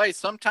 20-yard play,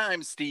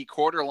 sometimes the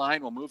quarter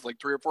line will move like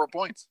 3 or 4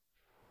 points.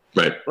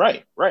 Right.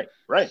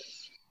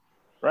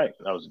 Right.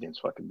 That was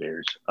against fucking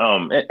Bears.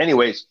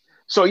 Anyways,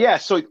 so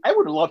I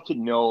would love to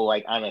know,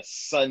 like on a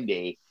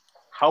Sunday,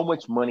 how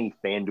much money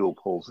FanDuel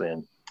pulls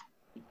in.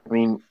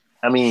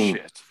 I mean,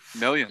 Shit.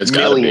 Millions. It's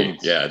got to be. Millions.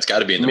 Yeah, it's got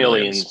to be in the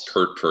millions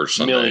per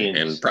Sunday. Millions.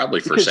 And probably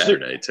for Because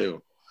Saturday,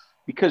 too.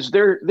 because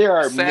there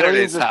are millions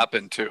Saturdays of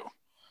happen too.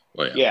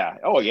 Oh, yeah. yeah.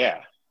 Oh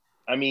yeah.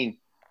 I mean,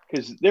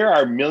 because there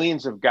are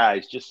millions of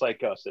guys just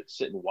like us that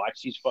sit and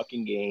watch these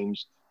fucking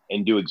games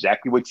and do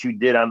exactly what you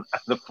did on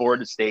the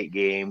Florida State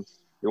game.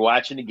 You're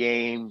watching the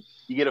game,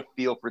 you get a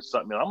feel for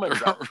something. I'm gonna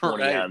drop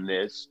 20 Right. on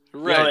this.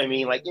 You know Right. what I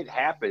mean? Like it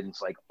happens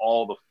like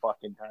all the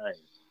fucking time.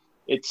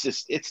 It's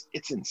just it's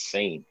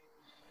insane.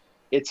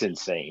 It's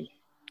insane.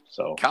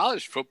 So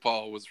College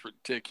football was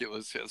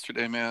ridiculous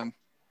yesterday, man.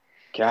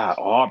 God,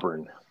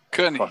 Auburn.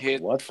 Couldn't Fuck,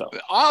 hit. what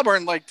the?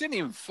 Auburn didn't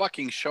even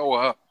fucking show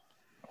up.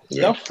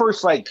 Yeah. The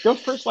first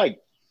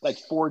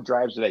 4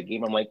 drives of that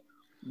game, I'm like,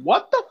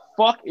 what the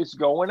fuck is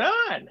going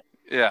on?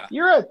 Yeah.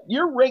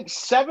 You're ranked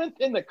 7th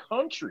in the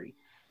country.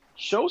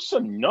 Show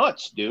some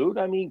nuts, dude.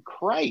 I mean,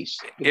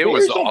 Christ. The It Bears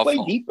was don't play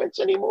awful. defense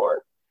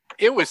anymore.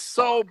 It was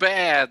so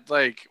bad.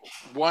 Like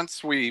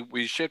once we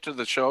shifted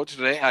the show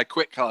today, I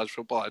quit college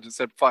football. I just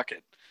said fuck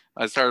it.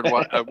 I started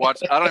watch.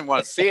 I don't even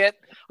want to see it.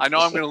 I know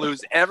I'm going to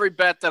lose every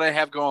bet that I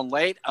have going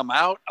late. I'm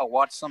out. I'll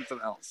watch something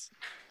else.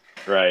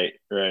 Right.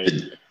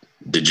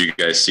 Did you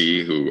guys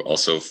see who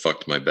also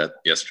fucked my bet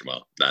yesterday?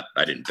 Well,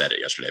 I didn't bet it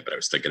yesterday, but I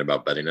was thinking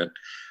about betting it.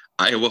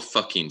 Iowa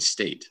fucking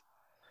State.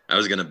 I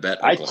was going to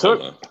bet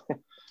Oklahoma.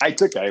 I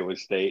took Iowa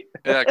State.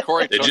 Yeah,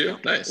 Corey Did took you? him.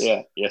 Nice.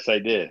 Yeah, yes, I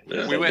did.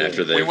 Yeah. We went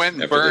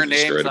and burned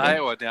Ames,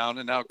 Iowa down,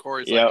 and now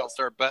Corey's like, I'll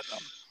start betting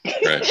them.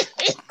 Right.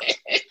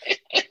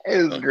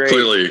 It was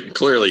great.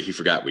 Clearly, he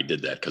forgot we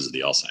did that because of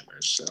the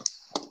Alzheimer's. So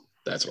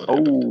that's what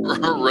happened.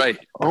 Right.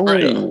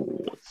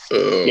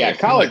 Yeah,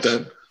 college.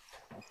 Like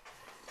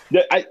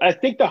that. I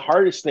think the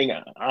hardest thing,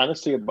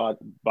 honestly, about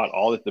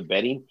all of the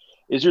betting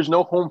is there's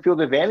no home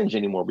field advantage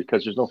anymore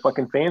because there's no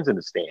fucking fans in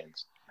the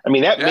stands. I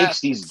mean, that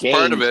makes these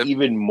games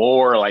even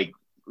more like,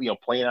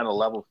 playing on a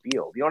level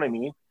field. You know what I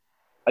mean?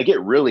 Like it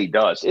really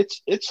does.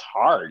 It's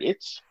hard.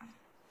 It's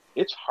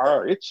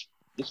hard.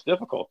 It's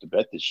difficult to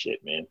bet this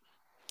shit, man.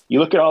 You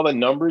look at all the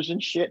numbers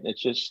and shit, and it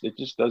just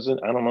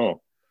doesn't. I don't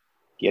know.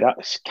 Get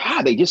out.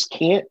 God, they just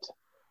can't.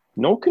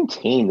 No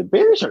contain. The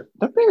Bears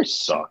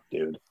suck,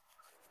 dude.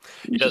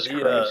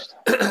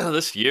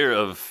 This year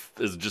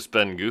has just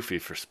been goofy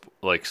for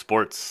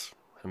sports.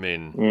 I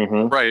mean,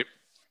 right.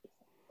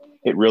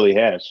 It really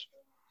has.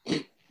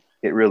 It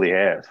really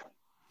has.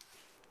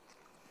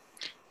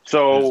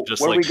 So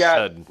just what like we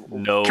got? Said,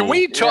 no. Can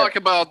we talk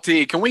about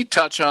Can we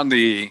touch on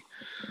the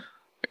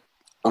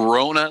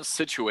Rona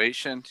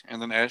situation in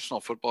the National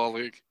Football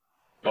League?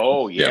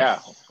 Oh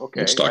yeah.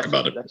 Okay. Let's talk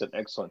about it. That's an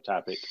excellent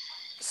topic.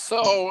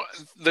 So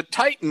the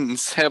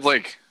Titans have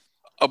like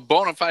a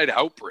bona fide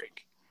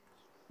outbreak.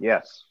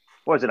 Yes.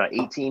 What was it?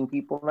 18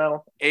 people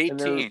now?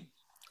 18.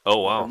 Oh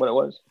wow. What it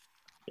was?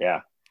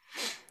 Yeah.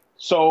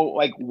 So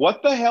like,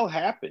 what the hell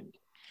happened?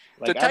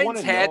 Like, the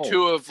Titans had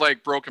to have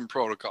like broken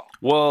protocol.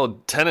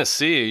 Well,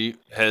 Tennessee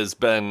has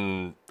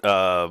been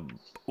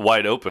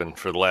wide open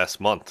for the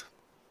last month,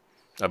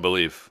 I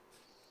believe.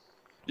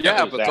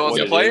 Yeah, but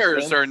those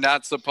players are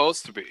not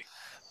supposed to be.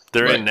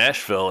 They're in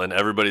Nashville, and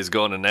everybody's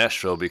going to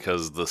Nashville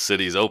because the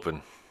city's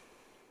open.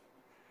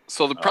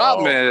 So the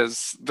problem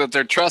is that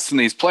they're trusting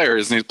these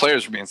players, and these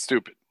players are being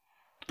stupid.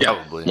 Yeah,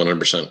 probably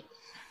 100%.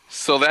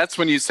 So that's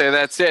when you say,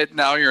 that's it.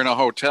 Now you're in a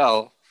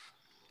hotel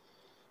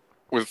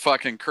with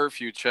fucking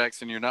curfew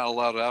checks, and you're not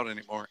allowed out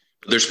anymore.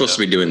 They're supposed to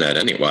be doing that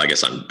anyway. Well, I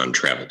guess on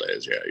travel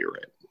days. Yeah, you're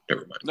right.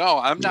 Never mind. No,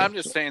 I'm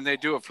just saying they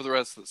do it for the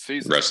rest of the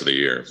season. Rest of the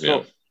year.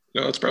 Yeah.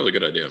 No, that's probably a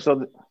good idea.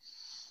 So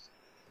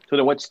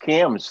then what's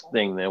Cam's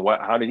thing then?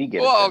 How did he get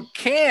it? Well,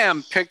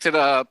 Cam picked it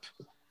up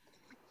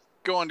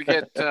going to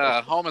get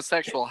a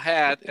homosexual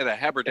hat at a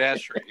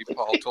haberdashery,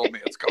 Paul told me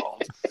it's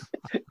called.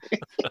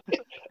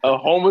 A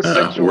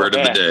homosexual word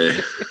hat. of the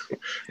day.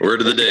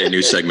 Word of the day.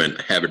 New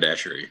segment.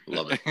 Haberdashery.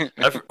 Love it.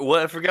 I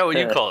forgot what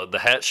you call it. The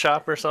hat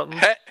shop or something?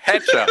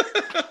 Hat shop.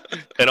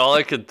 And all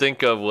I could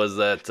think of was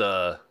that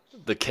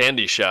the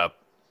candy shop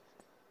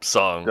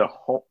song.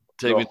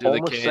 Take me to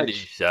the candy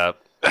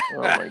shop.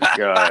 Oh my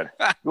God!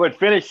 Go ahead,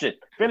 finish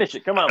it.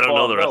 Come on, I don't Paul.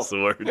 know the rest of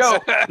the words.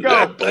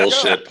 Go.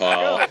 Bullshit,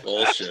 Paul.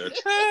 Bullshit.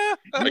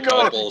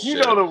 Bullshit. You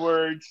know the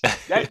words.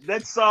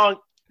 That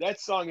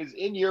song is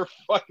in your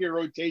fucking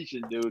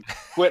rotation, dude.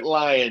 Quit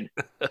lying.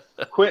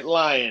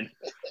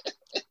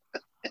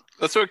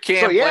 That's what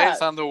Cam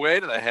plays on the way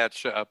to the hat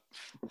shop.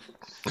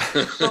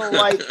 So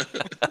like,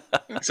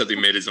 except he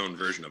made his own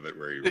version of it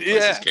where he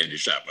replaces candy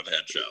shop with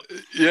hat shop.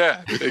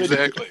 Yeah,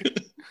 exactly.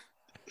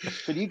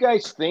 So do you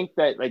guys think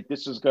that like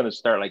this is going to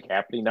start like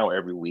happening now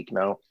every week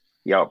now?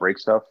 The outbreak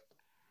stuff.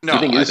 No,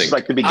 do you think this is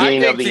like the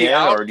beginning of the end,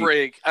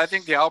 outbreak. I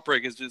think the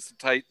outbreak is just the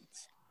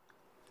Titans.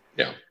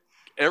 Yeah.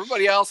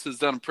 Everybody else has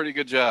done a pretty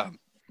good job.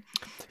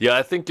 Yeah,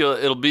 I think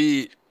it'll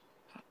be.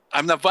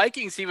 The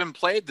Vikings even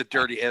played the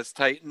dirty ass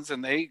Titans,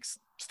 and they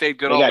stayed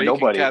good they all got week.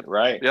 Nobody,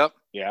 right? Yep.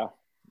 Yeah.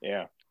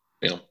 Yeah.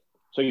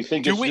 So you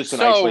think it's just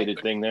an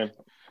isolated thing then?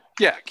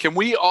 Yeah. Can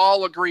we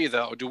all agree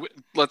though?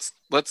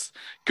 Let's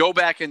go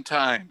back in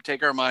time.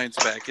 Take our minds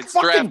back. It's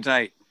draft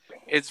night.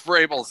 It's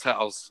Vrabel's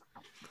house.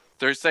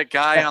 There's that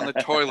guy on the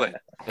toilet.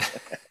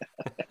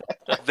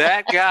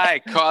 That guy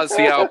caused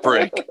the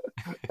outbreak.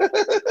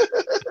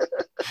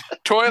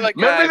 Toilet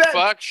guy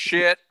fucked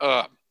shit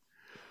up.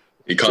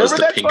 He caused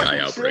the pink eye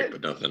outbreak,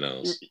 but nothing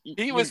else.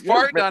 He was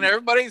farting on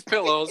everybody's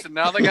pillows, and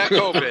now they got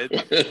COVID.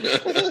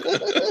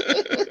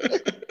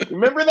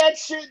 Remember that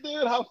shit,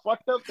 dude? How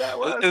fucked up that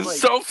was? It's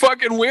so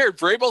fucking weird.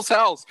 Vrabel's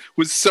house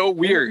was so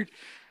weird.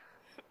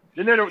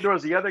 Then there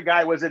was the other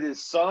guy. Was it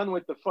his son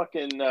with the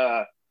fucking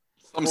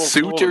some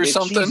suit or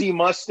something? Cheesy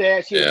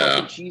mustache.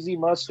 Fucking cheesy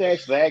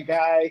mustache. That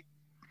guy.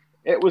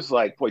 it was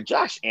like, boy,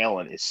 Josh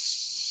Allen is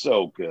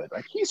so good.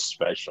 Like he's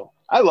special.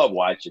 I love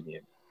watching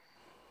him.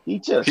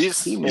 He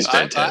He's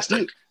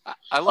fantastic.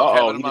 I love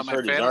having he him on just my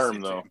hurt his fantasy arm,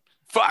 team. though.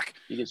 Fuck.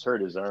 He just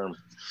hurt his arm.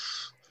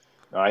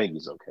 No, I think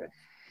he's okay.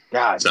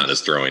 God, It's not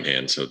his throwing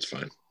hand, so it's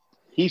fine.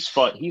 he's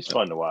fun. He's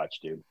fun to watch,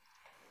 dude.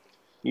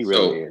 He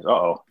really is.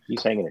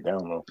 He's hanging it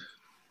down though.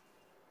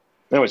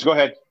 Anyways, go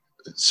ahead.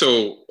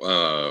 So,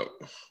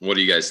 what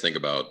do you guys think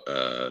about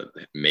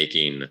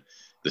making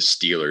the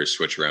Steelers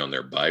switch around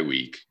their bye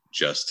week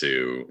just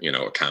to,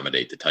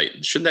 accommodate the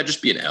Titans? Shouldn't that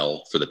just be an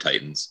L for the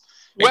Titans?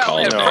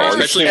 Especially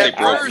if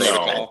they broke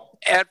protocol.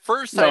 At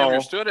first, I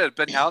understood it,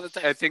 but now that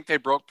I think they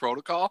broke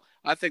protocol,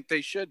 I think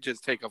they should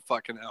just take a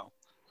fucking L.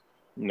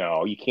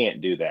 No, you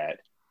can't do that.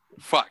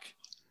 Fuck.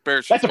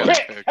 Bears. That's a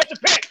pick. That's a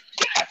pick.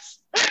 Yes.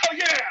 Hell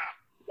yeah.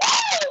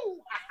 Woo!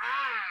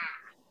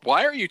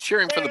 Why are you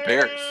cheering for the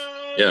Bears?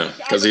 Yeah,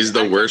 because he's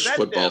the worst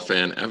football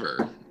fan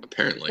ever,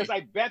 apparently. Because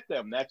I bet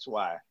them. That's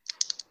why.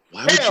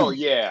 Why would Hell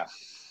you? yeah.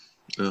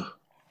 Oh,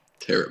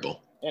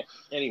 terrible.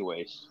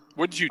 Anyways.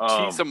 Would you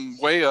tease them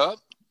way up?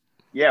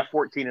 Yeah,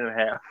 14 and a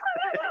half.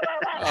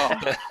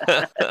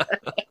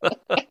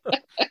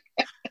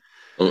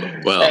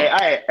 Well,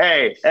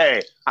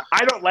 hey!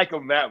 I don't like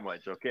them that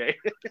much. Okay.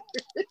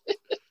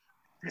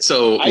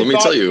 So let me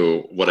tell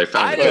you what I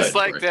found. I just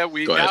like that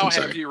we now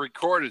have you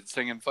recorded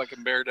singing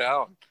 "Fucking Bear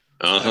Down."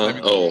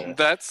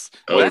 Guess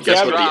what the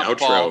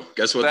outro?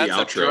 Guess what the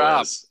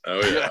outro is?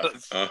 Oh yeah.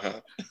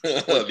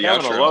 Yes. The Kevin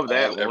outro. will love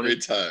that every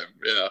time.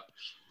 Yeah.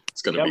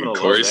 It's gonna be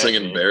Corey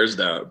singing "Bears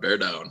Down." Bear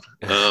down.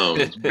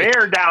 It's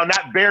bear down,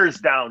 not bears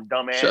down,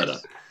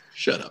 dumbass.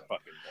 Shut up.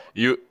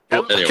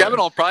 Anyway. Kevin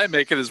will probably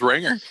make it his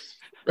ringer.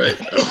 Right.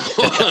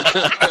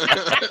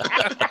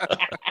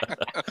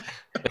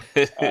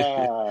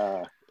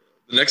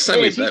 Next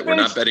time we bet, we're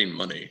not betting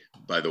money.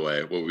 By the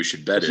way, what we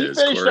should bet is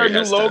Corey our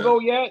new logo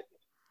yet?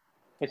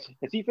 Has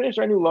he finished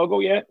our new logo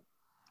yet?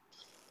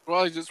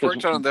 Well, he just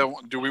worked on that.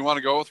 Do we want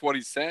to go with what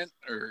he sent,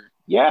 or?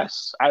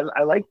 Yes,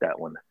 I like that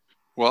one.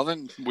 Well,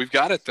 then we've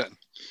got it then.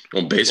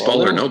 Well,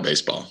 baseball or no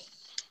baseball?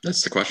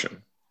 That's the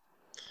question.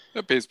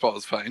 Yeah, baseball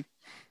is fine.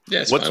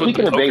 Yeah,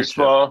 speaking of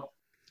baseball?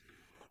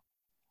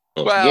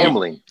 Well,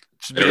 gambling.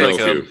 I don't know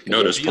if you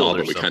noticed, Paul,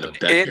 but we kind of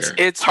bet here.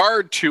 It's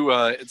hard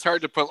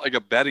to put like a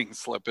betting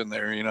slip in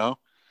there,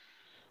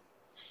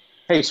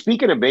 Hey,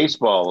 speaking of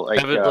baseball,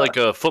 have it like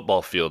a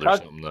football field or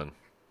something. Then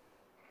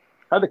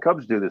how'd the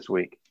Cubs do this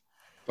week?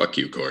 Fuck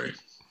you, Corey.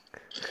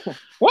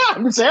 What?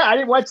 I'm just saying, I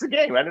didn't watch the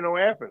game. I didn't know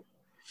what happened.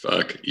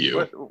 Fuck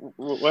you.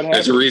 What happened?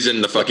 There's a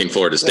reason the fucking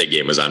Florida State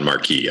game was on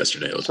marquee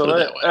yesterday. Let's put it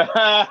that way.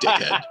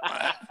 Dickhead.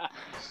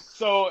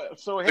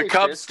 So hey, the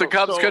Cubs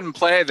couldn't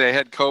play. They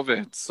had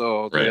COVID,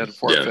 so they had to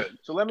forfeit. Yeah.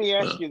 So let me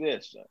ask you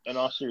this: in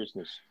all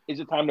seriousness, is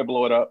it time to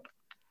blow it up?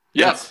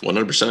 Yes,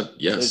 100%.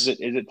 Yes. Is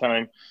it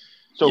time?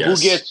 So who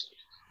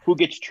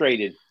gets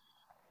traded?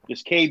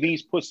 Does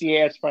KB's pussy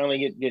ass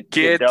finally get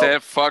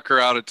that fucker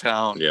out of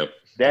town? Yep.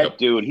 That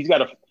dude, he's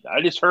got a.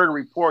 I just heard a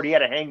report. He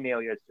had a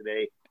hangnail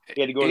yesterday.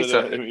 He had to go to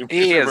the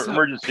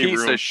emergency room.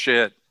 Piece of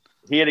shit.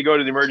 He had to go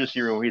to the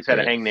emergency room. He's had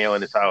a hangnail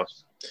in his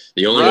house.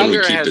 The only one we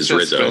keep is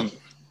Rizzo.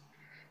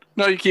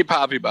 No, you keep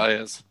Javi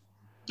Baez.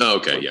 Oh,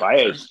 okay, yeah.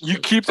 Baez. You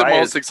keep the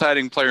most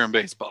exciting player in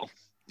baseball.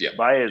 Yeah.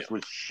 Baez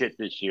was shit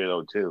this year,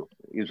 though, too.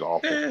 He was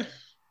awful.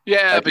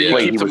 Yeah, but you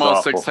keep the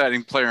most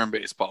exciting player in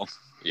baseball.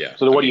 Yeah.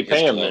 So what do you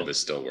pay him then?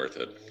 Is still worth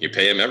it. You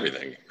pay him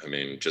everything. I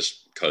mean,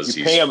 just because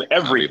you pay him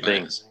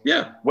everything.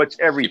 Yeah. What's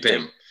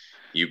everything?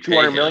 You pay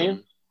him. $200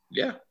 million?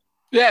 Yeah.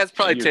 Yeah, it's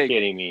probably You're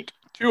kidding me.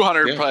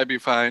 200 would probably be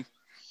fine.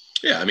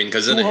 Yeah, I mean,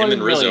 because then him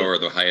and Rizzo are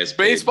the highest.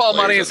 Baseball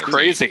money is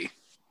crazy.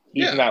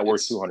 He's not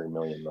worth $200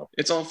 million though.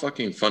 It's all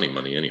fucking funny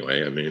money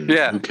anyway. I mean,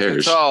 who cares?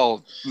 It's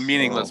all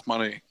meaningless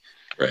money.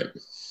 Right.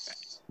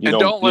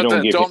 Don't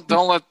listen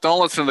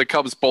to the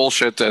Cubs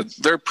bullshit that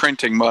they're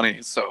printing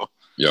money. So.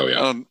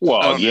 Yeah.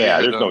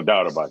 There's no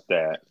doubt about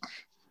that.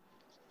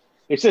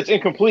 It says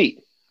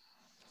incomplete.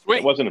 Sweet.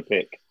 It wasn't a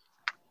pick.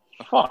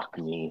 Fuck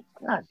me.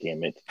 God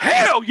damn it.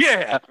 Hell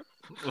yeah.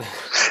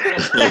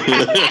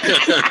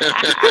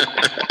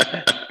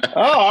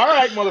 All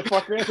right,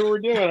 motherfucker. That's what we're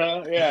doing,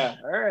 huh? Yeah.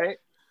 All right.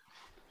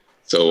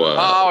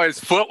 So. His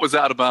foot was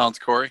out of bounds,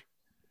 Corey.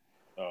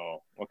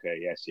 Oh, okay.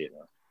 Yeah, I see it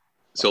now.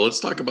 So let's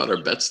talk about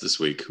our bets this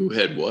week. Who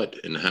had what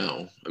and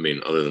how? I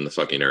mean, other than the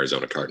fucking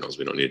Arizona Cardinals,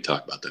 we don't need to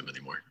talk about them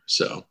anymore.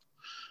 So.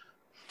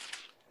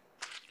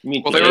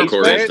 They were, of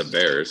course, the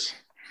Bears.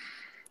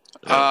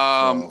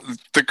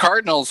 The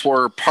Cardinals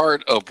were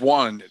part of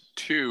 1,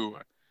 2,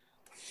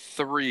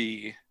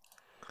 3,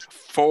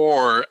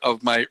 4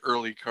 of my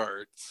early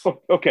cards.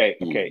 Okay.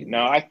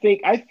 Now I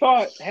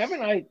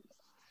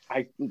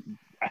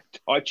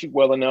taught you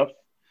well enough.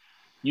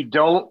 You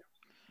don't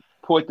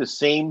put the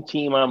same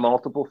team on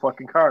multiple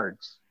fucking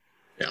cards.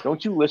 Yeah.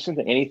 Don't you listen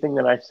to anything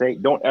that I say?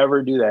 Don't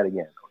ever do that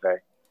again. Okay.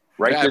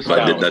 Write this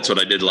down. That's what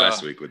I did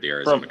last week with the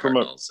Arizona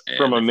Cardinals.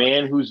 From a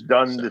man who's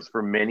done this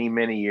for many,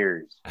 many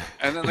years.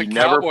 And then the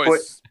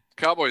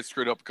Cowboys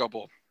screwed up a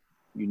couple.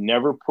 You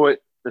never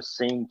put the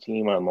same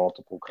team on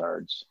multiple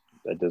cards.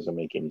 That doesn't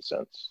make any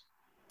sense.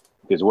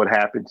 because what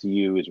happened to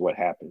you is what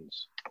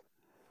happens.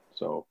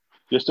 So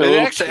just a It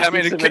little, actually, I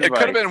mean, it could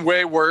have been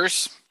way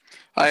worse.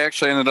 I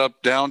actually ended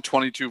up down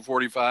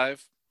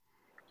 22-45.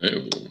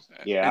 Ooh.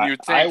 Yeah, and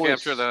you'd think was,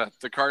 after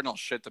the Cardinals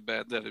shit the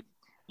bed that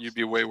you'd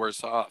be way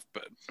worse off,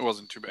 but it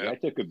wasn't too bad. I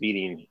took a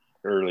beating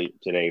early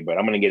today, but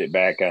I'm going to get it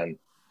back on.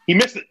 He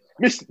missed it.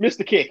 Missed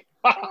the kick.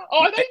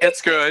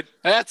 It's good.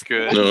 That's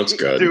good. No, it's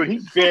good. Dude, he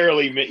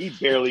barely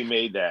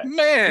made that.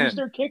 Man, Who's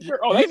their kicker?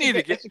 Oh, you need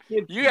to get.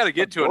 You got to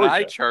get to an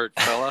eye chart,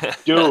 fella.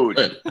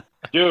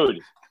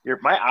 Dude,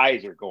 my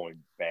eyes are going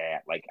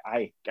bad. Like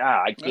I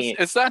can't.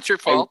 It's not your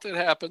fault. It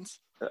happens.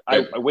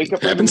 I wake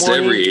up. It happens in the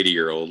to morning, every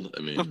 80-year-old.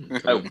 I mean,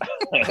 I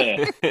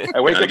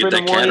wake gotta up get in the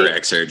that morning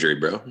cataract surgery,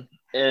 bro.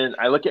 and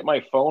I look at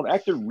my phone. I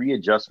have to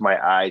readjust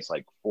my eyes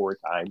like 4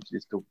 times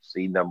just to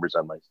see numbers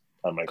on my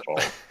phone.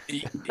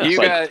 You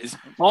guys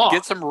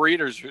get some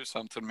readers or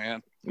something,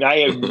 man.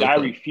 I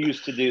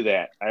refuse to do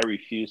that.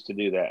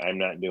 I'm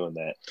not doing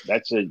that.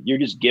 You're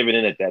just giving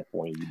in at that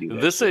point. You do that.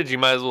 At this age, you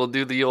might as well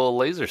do the old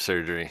laser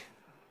surgery.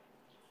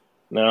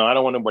 No, I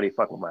don't want nobody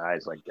fucking with my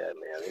eyes like that,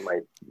 man.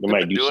 They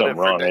might do something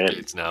wrong,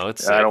 man. Now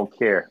it's I don't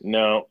care.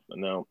 No, I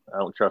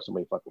don't trust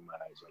somebody fucking with my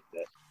eyes like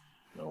that.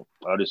 No,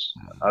 I'll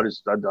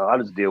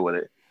just deal with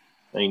it.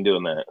 I ain't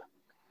doing that.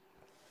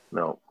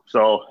 No.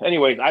 So,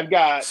 anyways, I've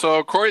got.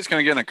 So Corey's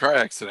gonna get in a car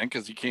accident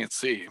because he can't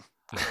see.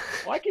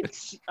 Well, I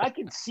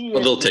can see.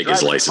 Well, they'll take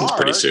his license car.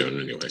 pretty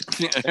soon, anyway.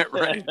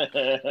 Right.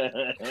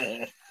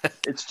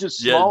 It's just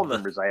small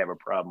numbers I have a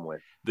problem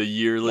with. The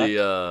yearly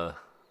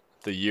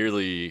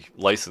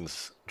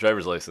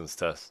driver's license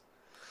test.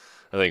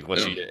 I think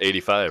once you get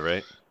 85,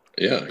 right?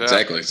 Yeah,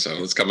 exactly. So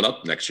it's coming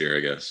up next year, I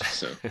guess.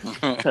 So.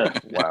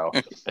 Wow.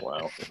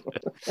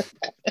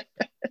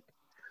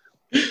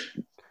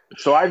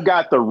 So I've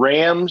got the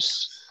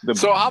Rams,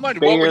 So how much?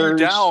 What were you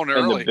down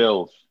early? And the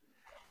Bills.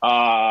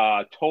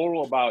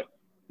 Total about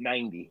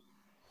 90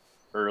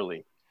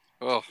 early.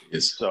 Oh,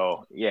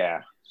 so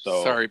yeah.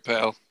 So sorry,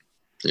 pal.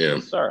 Yeah,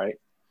 it's all right.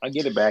 I'll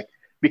get it back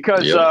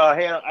because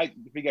hey,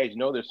 if you guys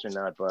know this or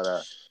not,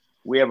 but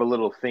we have a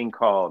little thing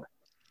called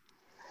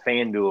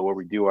FanDuel where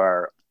we do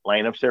our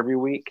lineups every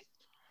week,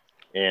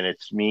 and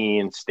it's me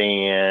and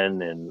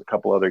Stan and a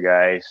couple other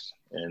guys,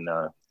 and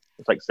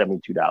it's like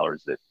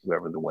 $72 that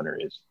whoever the winner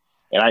is.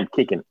 And I'm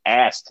kicking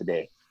ass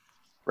today,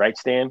 right,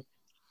 Stan?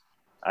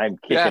 I'm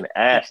kicking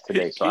ass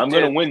today, so I'm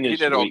going to win this week.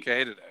 He did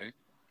okay today.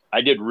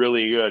 I did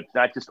really good.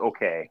 Not just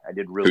okay. I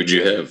did really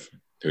good.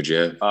 Who'd you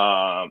have?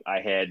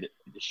 I had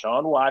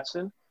Deshaun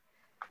Watson,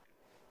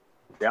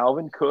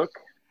 Dalvin Cook.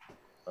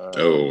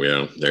 Oh,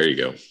 yeah. There you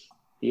go.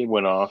 He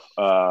went off.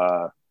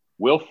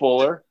 Will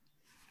Fuller,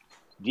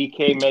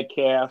 DK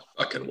Metcalf,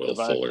 fucking Will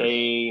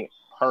Devontae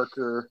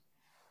Parker,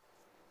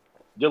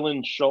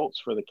 Dylan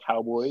Schultz for the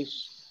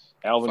Cowboys,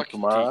 Alvin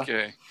Kamara.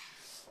 DK.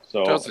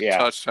 So that was a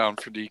touchdown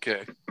for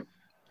DK.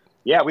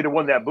 Yeah, we'd have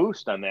won that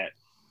boost on that.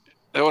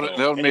 That would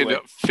have made a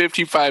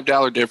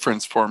 $55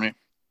 difference for me.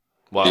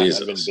 Wow, that would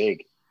have been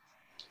big.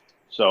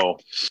 So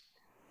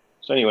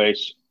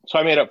anyways,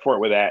 I made up for it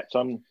with that.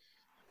 So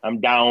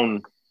I'm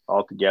down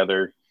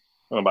altogether.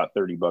 I'm about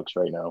 $30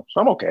 right now,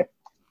 so I'm okay.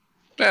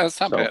 Yeah, that's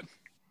not bad.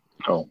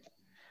 Oh,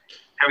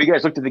 have you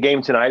guys looked at the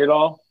game tonight at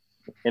all?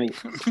 Any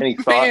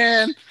thoughts?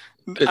 Man,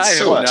 it's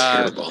so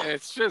terrible.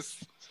 It's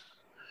just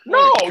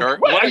what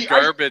a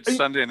garbage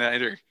Sunday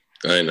nighter.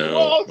 I know.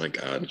 Well, my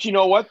God. But you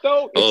know what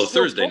though?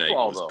 Thursday night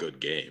was a good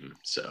game.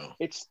 So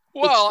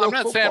I'm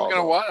not saying I'm going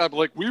to watch. I'm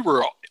like, we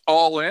were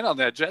all in on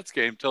that Jets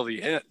game till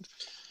the end.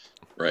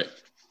 Right.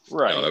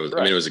 No,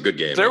 I mean, it was a good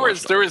game. There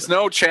was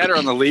no chatter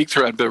on the league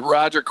thread, but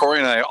Roger, Corey,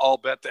 and I all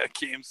bet that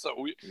game. So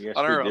we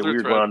on our other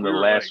thread, on the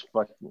last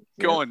fucking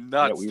going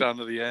nuts down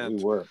to the end.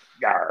 We were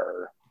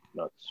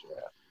nuts.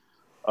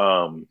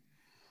 Yeah.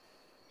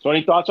 So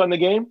any thoughts on the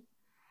game?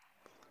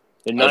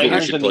 The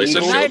Niners we should place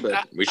a show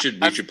bet. We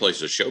should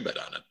place a show bet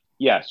on it.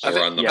 Yes. Or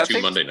on the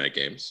 2 Monday night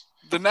games.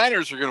 The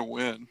Niners are going to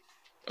win.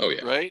 Oh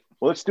yeah. Right.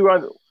 Well, let's do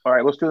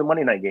the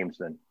Monday night games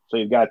then. So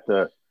you've got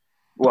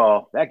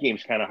that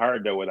game's kind of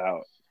hard though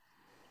without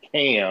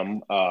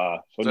Cam.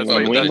 So New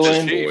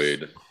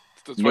England.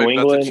 That's why you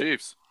bet the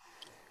Chiefs.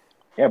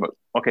 Yeah, but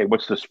okay,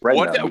 what's the spread?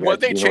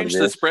 What they changed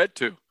the spread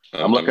to?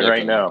 I'm looking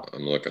right now.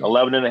 I'm looking.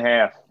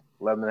 11.5.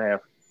 11.5.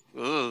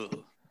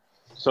 Ugh.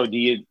 So do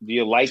you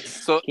like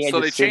so they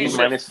City changed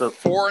minus the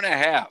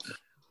 4.5?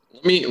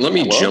 Let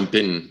me jump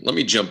in. Let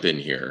me jump in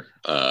here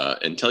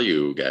and tell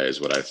you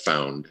guys what I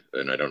found,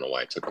 and I don't know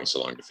why it took me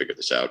so long to figure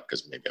this out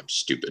because maybe I'm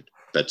stupid.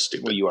 That's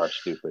stupid. Well, you are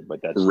stupid, but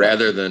that's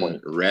rather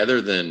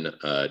than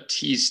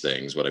tease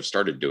things. What I've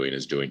started doing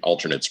is doing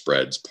alternate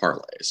spreads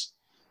parlays.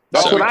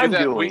 That's what I'm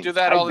doing. We do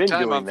that all the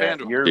time on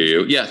FanDuel. Do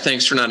you? Yeah.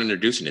 Thanks for not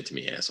introducing it to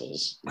me,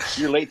 assholes.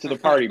 You're late to the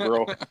party,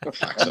 bro.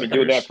 I've been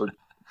doing that for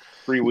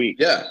 3 weeks.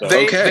 Yeah. So.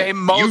 They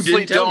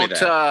mostly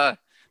don't.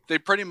 They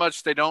pretty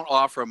much don't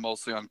offer them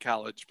mostly on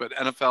college, but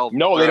NFL.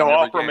 No, they don't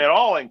offer them at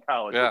all in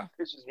college. Yeah.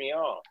 It pisses me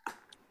off.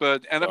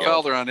 But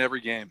NFL, they're on every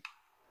game.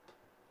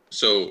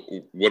 So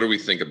what do we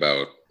think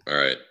about? All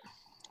right,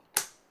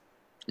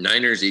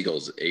 Niners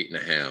Eagles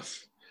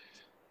 8.5.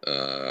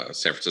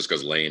 San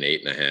Francisco's laying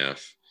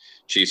 8.5.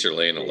 Chiefs are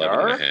laying They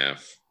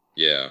 11.5.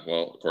 Yeah,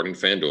 well, according to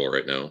FanDuel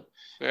right now.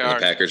 And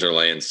the Packers are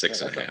laying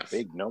 6.5. That's a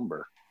big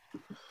number.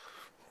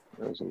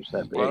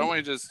 That big. Why don't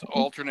we just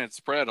alternate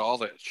spread all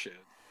that shit?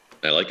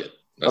 I like it.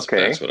 That's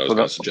what I was going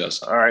to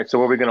suggest. All right, so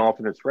what are we going to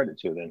alternate spread it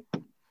to then?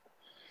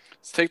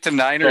 Let's take the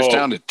Niners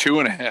down to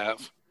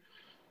 2.5.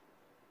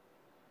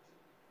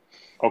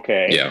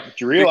 Okay. Yeah.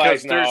 But you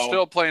realize because they're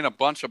still playing a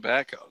bunch of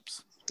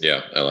backups.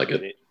 Yeah, I like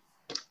it.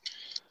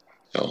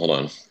 Oh, hold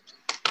on.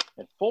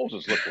 And Foles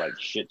has looked like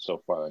shit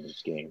so far in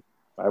this game.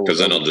 Because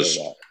then I'll just.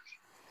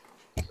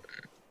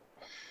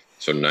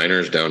 So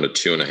Niners down to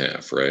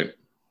 2.5, right?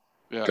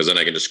 Yeah. Because then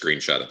I can just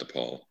screenshot it to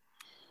Paul.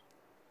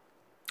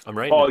 I'm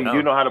writing. Oh, it down.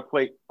 you know how to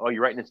play? Oh,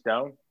 you're writing this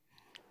down?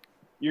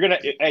 You guys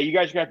are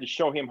gonna have to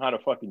show him how to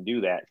fucking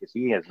do that because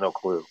he has no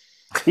clue.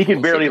 He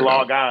can barely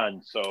log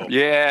on. So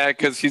yeah,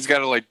 because he's got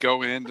to like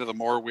go into the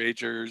more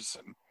wagers.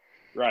 And...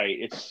 Right,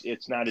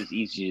 it's not as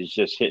easy as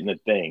just hitting the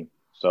thing.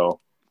 So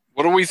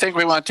what do we think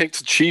we want to take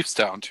the Chiefs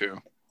down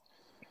to?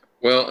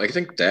 Well, I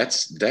think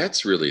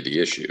that's really the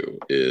issue.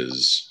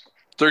 Is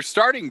they're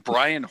starting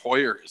Brian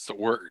Hoyer is the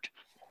word.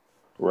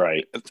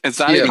 Right. It's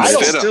not even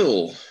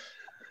still.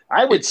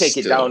 I would take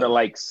it down to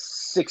like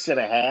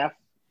 6.5.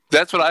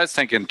 That's what I was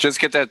thinking. Just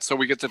get that so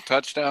we get the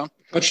touchdown.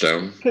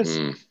 Touchdown.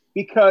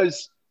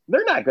 Because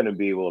they're not going to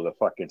be able to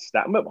fucking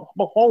stop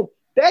Mahomes.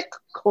 That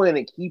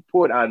clinic he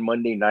put on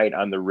Monday night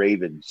on the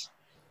Ravens,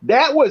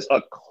 that was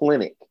a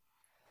clinic.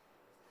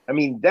 I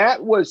mean,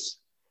 that was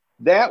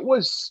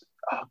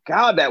oh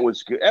God, that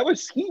was good.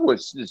 He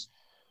was just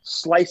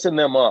slicing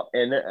them up,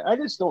 and I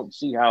just don't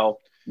see how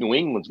New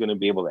England's going to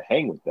be able to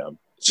hang with them.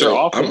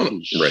 So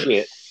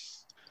shit.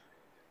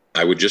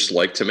 I would just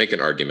like to make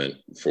an argument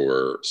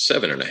for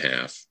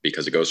 7.5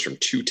 because it goes from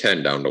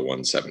 210 down to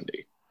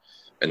 170,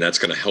 and that's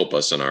going to help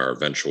us in our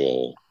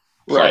eventual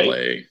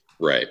parlay.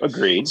 Right.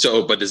 Agreed.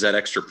 So, but does that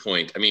extra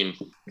point? I mean,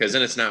 because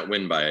then it's not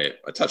win by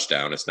a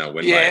touchdown; it's not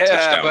win by a touchdown.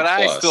 Yeah, but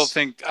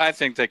plus. I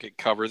think they could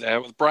cover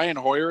that with Brian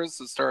Hoyer as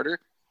the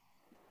starter.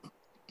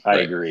 I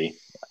agree.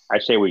 I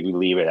say we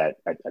leave it at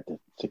the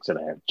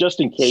 6.5, just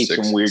in case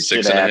some weird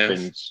shit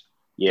happens.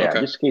 Yeah,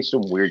 just in case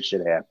some weird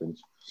shit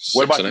happens.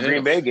 What about the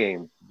Green Bay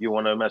game? Do you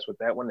want to mess with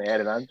that one and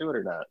add it on to it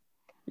or not?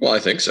 Well, I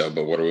think so,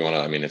 but what do we want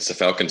to? I mean, it's the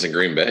Falcons and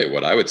Green Bay.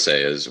 What I would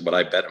say is, what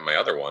I bet in my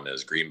other one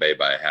is Green Bay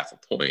by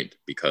 0.5 point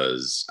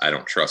because I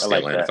don't trust the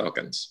Atlanta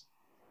Falcons.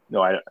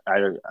 No, I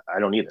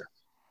don't either.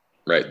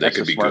 Right? They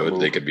could be good,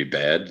 they could be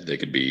bad, they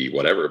could be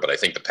whatever, but I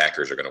think the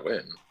Packers are going to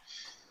win.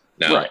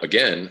 Now,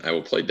 again, I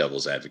will play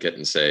devil's advocate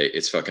and say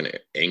it's fucking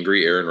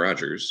angry Aaron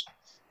Rodgers.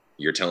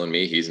 You're telling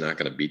me he's not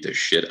going to beat the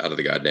shit out of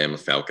the goddamn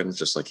Falcons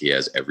just like he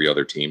has every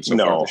other team so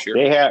far this year?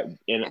 They have.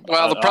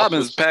 Well, the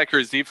problem is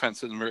Packers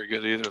defense isn't very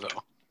good either,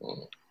 though.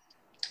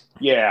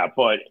 Yeah,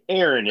 but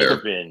Aaron has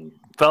been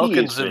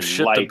Falcons have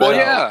shit the bed. Well,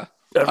 yeah,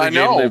 I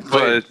know,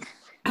 but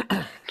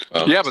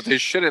yeah, but they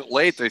shit it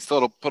late. They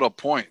still put up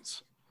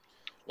points.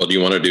 Well, do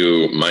you want to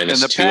do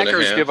minus 2.5? And the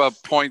Packers give up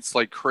points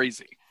like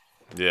crazy.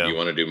 Yeah. You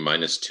want to do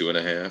minus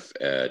 2.5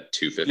 at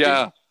 250?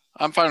 Yeah,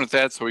 I'm fine with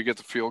that. So we get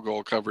the field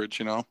goal coverage,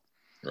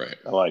 Right.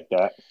 I like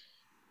that.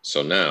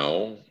 So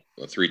now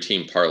the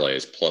 3-team parlay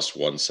is plus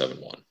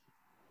 171.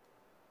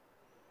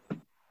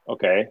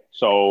 Okay.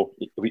 So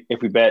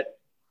if we bet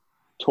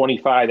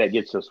 25, that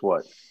gets us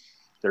what?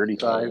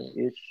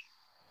 35-ish?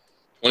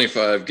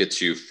 25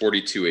 gets you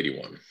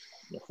 42.81.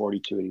 Yeah,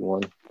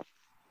 42.81.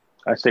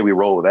 I say we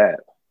roll with that.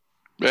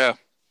 Yeah.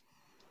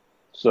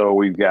 So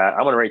we've got,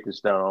 I'm going to write this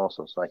down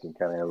also so I can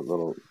kind of have a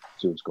little,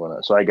 see what's going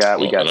on. So we got.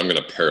 And I'm going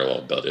to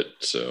parallel bet it.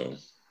 So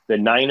the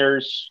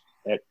Niners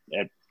at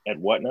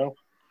what now?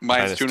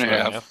 Minus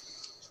 2.5.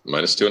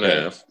 Minus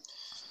 2.5.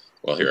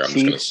 Well, here, I'm just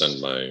going to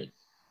send my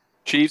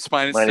Chiefs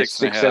minus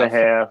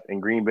 6.5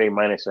 and Green Bay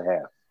minus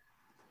 0.5.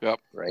 Yep.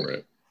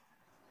 Right.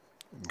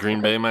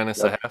 Green Bay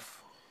minus 0.5.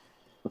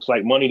 Looks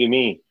like money to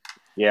me.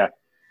 Yeah.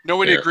 No,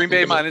 we did Green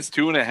Bay minus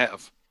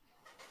 2.5.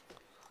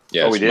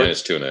 Yeah, we did?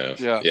 minus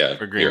 2.5. Yeah.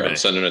 For Green Bay. I'm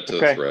sending it to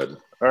the thread.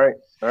 All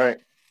right.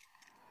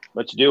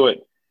 Let's do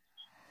it.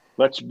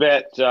 Let's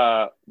bet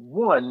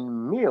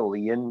 $1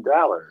 million.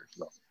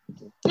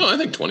 No, I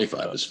think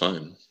 25 is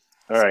fine.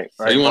 All right.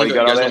 You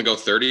guys want to go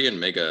 30 and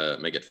make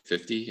it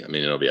 50? I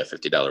mean, it'll be a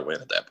 $50 win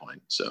at that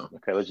point. So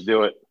okay, let's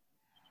do it.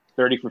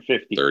 30 for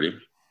 50. 30.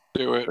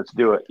 Do it. Let's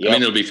do it. Yep. I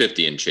mean, it'll be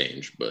 50 and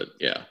change, but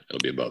yeah, it'll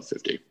be above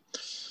 50.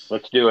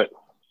 Let's do it.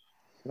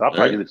 I'll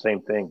probably do the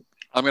same thing.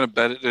 I'm going to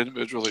bet it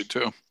individually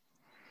too.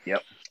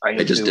 Yep.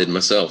 I just did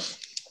myself.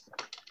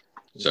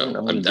 So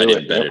I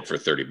didn't bet it for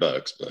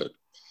 $30, but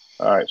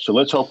all right. So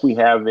let's hope we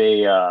have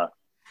a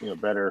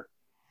better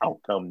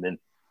outcome than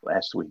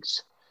last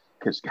week's,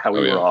 because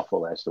we were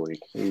awful last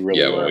week. We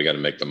really were. Well, we got to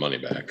make the money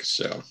back.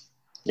 So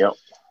yep,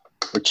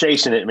 we're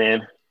chasing it,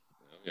 man.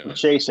 Yeah. We're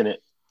chasing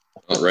it.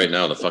 Well, right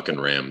now the fucking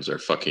Rams are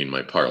fucking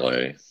my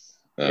parlay.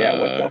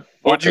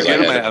 What'd you get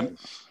them at?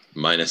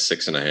 Minus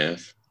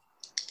 6.5.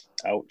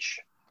 Ouch.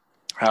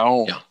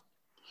 How? Yeah.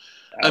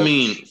 I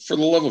mean, for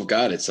the love of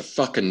God, it's the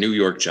fucking New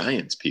York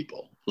Giants,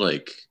 people.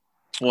 Like,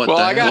 What Well,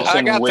 the I got hell?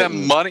 I got Wilson,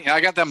 them money. I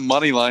got them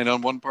money line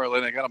on one parlay.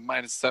 And I got a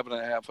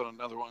 -7.5 on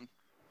another one.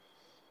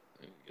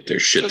 Get their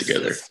shit It's-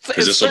 together it's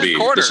because this will third be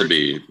quarter.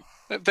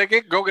 If they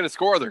go get a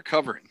score, they're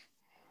covering.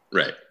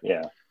 right.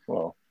 Yeah.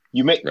 Well,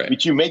 you make Right.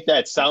 but you make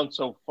that sound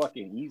so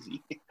fucking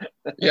easy.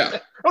 Yeah.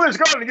 Oh, they're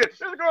going to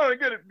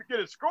get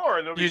a score,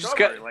 and they'll be You just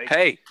covering. got Like,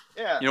 hey.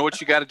 yeah. You know what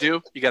you got to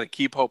do? You got to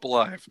keep hope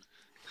alive.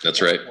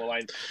 That's right. Well, I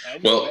know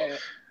Well, that.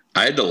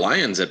 I had the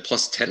Lions at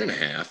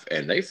 +10.5,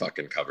 and they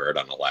fucking covered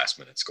on a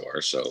last-minute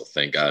score. So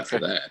thank God for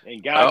that.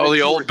 And God, Oh, that the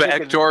you were old thinking-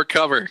 backdoor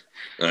cover.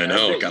 I I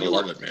know. bet Gotta you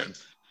love were- it, man.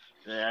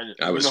 Man,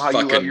 I was you know how you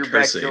love fucking your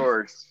cursing.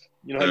 backdoors.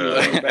 You know how you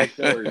love your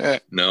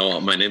backdoors. No,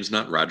 my name's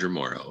not Roger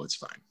Morrow. It's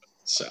fine.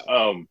 So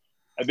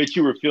I bet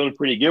you were feeling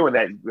pretty good when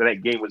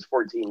that game was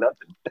 14-0.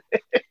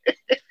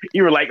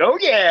 You were like, oh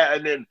yeah,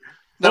 and then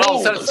Then all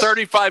of a sudden it's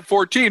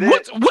 35-14.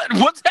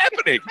 What's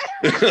happening?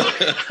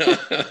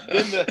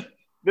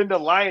 then the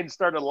Lions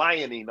started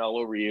lioning all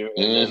over you,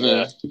 and Mhm.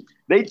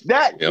 then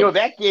Yep. you know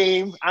that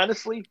game.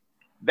 Honestly,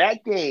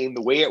 that game,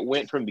 the way it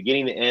went from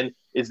beginning to end,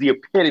 is the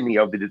epitome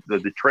of the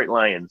Detroit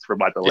Lions for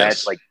about the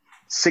last Yes.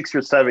 6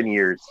 or 7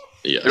 years.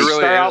 Yes. It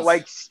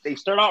really They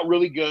start out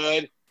really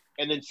good,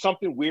 and then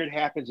something weird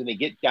happens, and they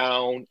get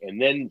down,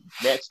 and then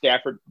Matt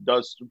Stafford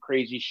does some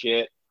crazy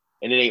shit,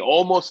 and then they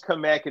almost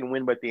come back and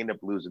win, but they end up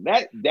losing.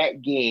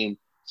 That game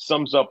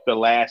sums up the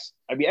last.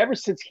 I mean, ever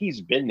since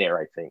he's been there,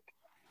 I think.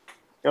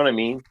 You know what I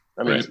mean?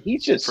 I mean, Right.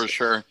 he's just For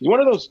sure. he's one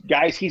of those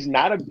guys. He's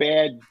not a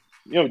bad,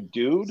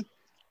 dude,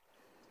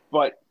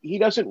 but he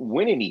doesn't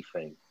win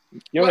anything.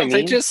 You know what I mean?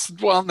 They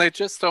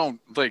just don't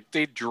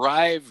they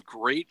drive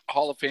great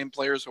Hall of Fame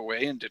players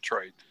away in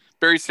Detroit.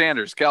 Barry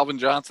Sanders, Calvin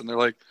Johnson, they're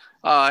like,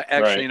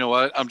 actually, Right. You know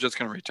what? I'm just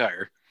gonna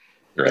retire.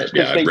 Right. It's 'cause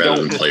Yeah. they I'd rather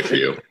don't- than play for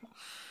you.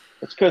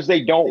 It's because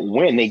they don't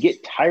win. They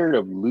get tired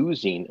of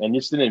losing, and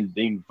just the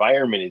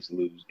environment is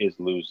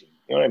losing.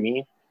 You know what I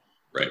mean?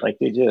 Right. Like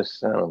they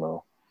just, I don't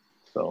know.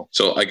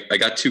 So I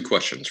got 2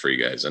 questions for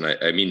you guys, and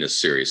I mean this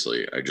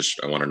seriously.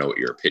 I want to know what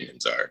your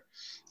opinions are.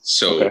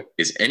 So Okay.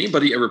 is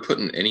anybody ever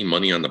putting any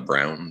money on the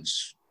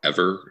Browns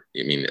ever?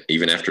 I mean,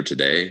 even after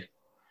today?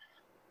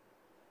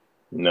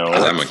 No,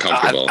 'Cause I'm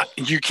uncomfortable.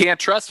 You can't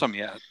trust them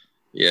yet.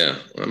 Yeah,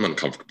 I'm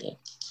uncomfortable.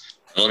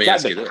 Let me God,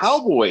 ask you the this.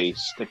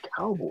 Cowboys.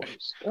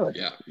 Good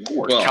Yeah.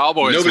 Lord. Well,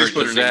 Cowboys nobody's are a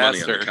putting any money on the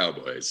disaster.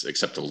 Cowboys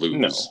except to lose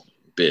No.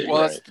 big.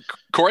 Well, Right.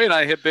 Corey and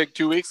I hit big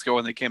 2 weeks ago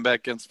when they came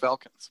back against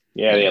Falcons.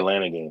 Yeah, the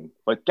Atlanta game.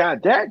 But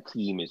God, that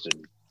team is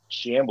in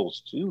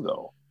shambles too,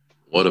 though.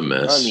 What a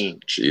mess. I mean,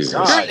 Jesus.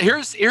 God.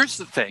 Here's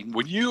the thing: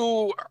 when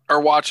you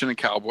are watching a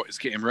Cowboys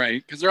game,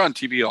 right? Because they're on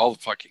TV all the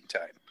fucking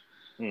time,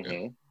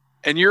 Mm-hmm.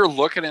 and you're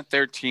looking at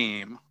their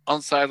team on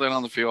the sideline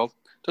on the field.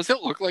 Does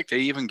it look like they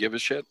even give a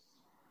shit?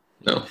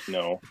 No,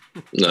 No,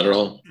 not at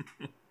all.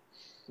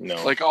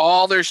 no. Like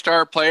all their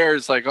star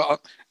players,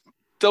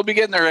 they'll be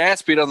getting their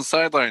ass beat on the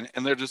sideline,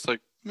 and they're just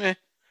like, meh.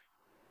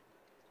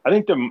 I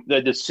think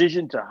the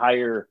decision to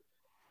hire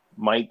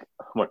Mike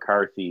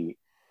McCarthy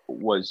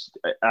was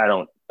I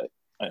don't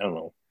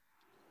know,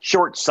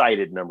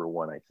 short-sighted. Number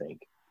one, I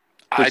think.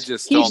 I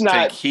just he's don't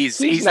not- think he's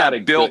he's not not a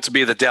built good- to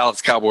be the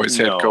Dallas Cowboys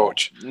head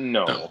coach.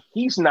 No,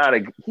 he's not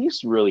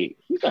he's not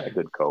a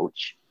good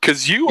coach.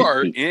 Because you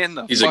are in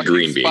the He's a fucking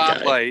Green Bay guy.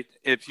 spotlight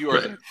if you are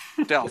Right.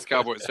 the Dallas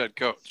Cowboys head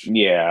coach.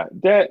 Yeah,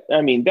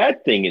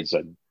 that thing is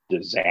a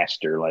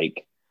disaster.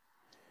 Like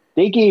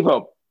they gave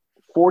up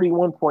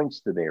 41 points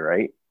today,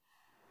 right?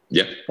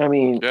 Yeah. I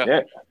mean,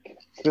 Yeah.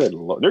 good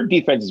Lord. Their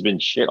defense has been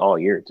shit all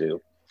year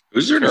too.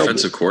 Who's their Terrible.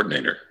 defensive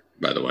coordinator,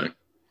 by the way?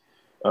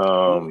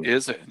 Who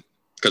is it?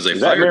 Because they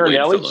Is that fired Wade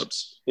Marinelli?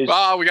 Phillips. Is,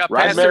 Oh, we got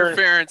Rod pass Marin-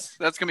 interference.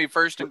 That's gonna be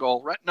first and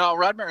goal. No,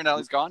 Rod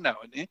Marinelli's gone now,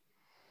 isn't he?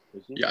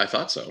 is he? Yeah, I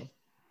thought so.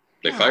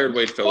 They God, fired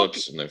Wade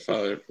Phillips, and they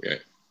fired. Yeah.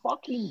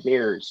 Fucking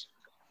Bears.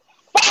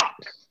 Fuck!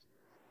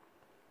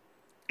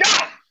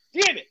 God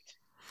damn it!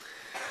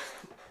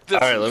 This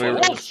All right, is let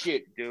me-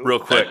 Bullshit, dude. Real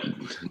quick,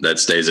 That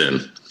stays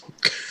in.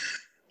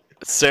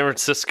 San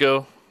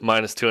Francisco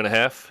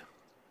 -2.5,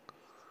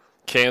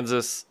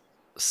 Kansas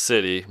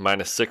City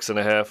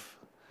 -6.5,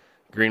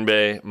 Green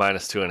Bay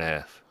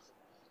 -2.5.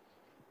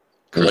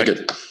 I like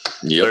it.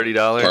 Yep.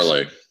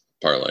 $30.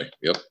 Parlay.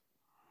 Yep.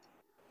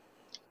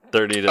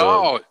 30 to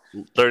Oh,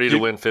 30 to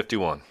win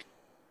 51.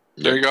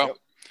 there you go. Yep.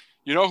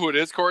 You know who it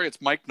is, Corey?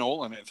 It's Mike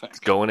Nolan, I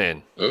think. Going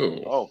in.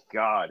 Oh. Oh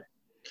God,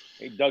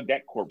 they dug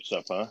that corpse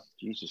up, huh?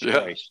 Jesus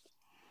Yeah. Christ!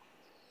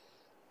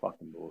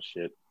 Fucking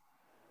bullshit.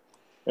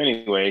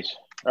 Anyways,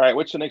 all right.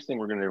 What's the next thing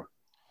we're gonna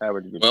have?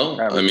 Well,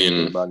 have a I good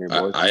mean, about your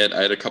boys? I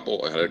had a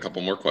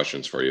couple more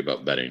questions for you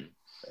about betting.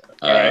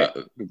 All right.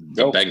 The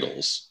Go.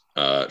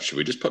 Bengals. Should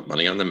we just put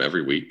money on them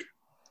every week?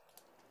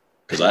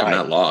 Because I have Why?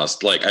 not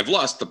lost. Like I've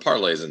lost the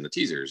parlays and the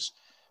teasers,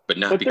 but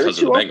not But they're because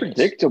of too the Bengals.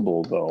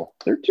 unpredictable, though.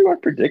 They're too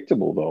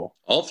unpredictable, though.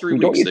 All 3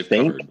 Don't weeks you they've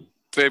think? covered.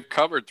 They've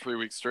covered 3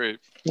 weeks straight.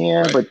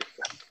 Yeah, Right. but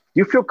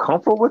you feel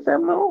comfortable with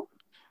them, though?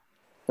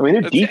 I mean,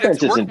 their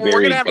defense isn't we're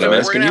very gonna have But to, I'm good.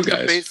 asking we're gonna you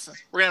have to guys.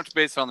 we're gonna have to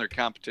base on their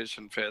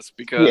competition, Fist,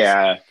 because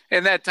Yeah,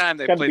 in that time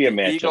they Gotta played be a the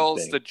matchup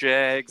Eagles, thing. the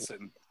Jags,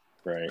 and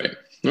Right. Right.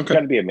 Got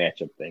Okay. to be a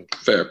matchup thing.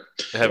 Fair.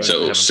 Haven't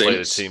played a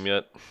Saints, team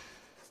yet.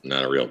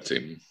 not a real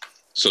team.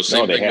 So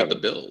same they thing with the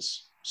haven't.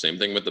 Bills. Same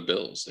thing with the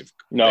Bills. They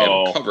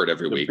No. haven't covered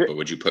every The week, Bi- but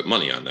would you put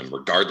money on them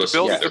regardless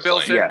Bills, of who the they're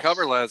Bills playing? didn't Yes.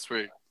 cover last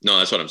week, No,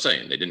 that's what I'm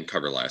saying. They didn't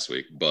cover last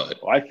week,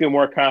 but Well, I feel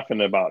more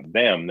confident about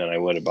them than I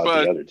would about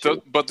the other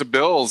two. but the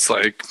Bills,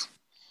 like,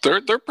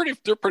 they're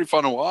pretty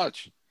fun to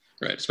watch.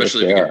 right,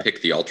 especially Yes, if they you can are.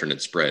 pick the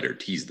alternate spread or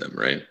tease them,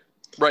 right?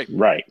 Right.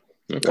 Right.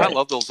 Okay. I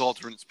love those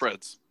alternate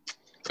spreads.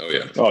 Oh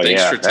yeah. Oh,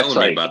 Thanks yeah, for that's telling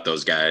me like- about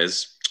those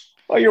guys.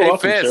 Oh, you're Hey,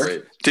 welcome, Fizz. sir.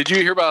 Great. Did you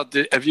hear about?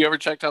 Have you ever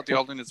checked out the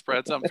alternate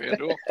spreads on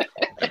FanDuel?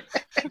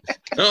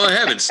 No, I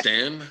haven't,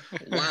 Stan.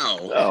 Wow.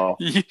 Oh,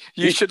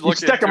 You should look.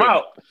 check them into it.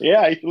 out.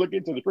 Yeah, you can look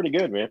into it. They're pretty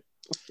good, man.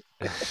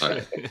 All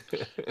right.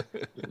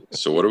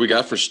 So what do we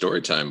got for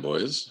story time,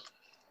 boys?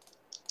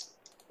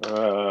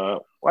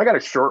 Well, I got a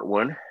short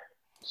one.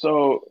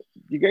 So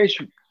you guys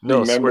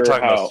No, remember we're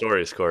talking how? about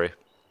stories, Corey.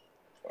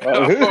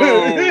 Oh.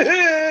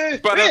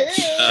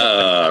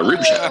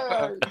 Rib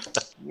shot.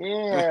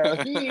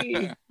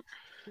 Yeah.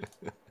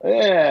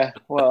 Yeah.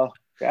 Well,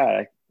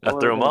 God, I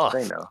threw him off.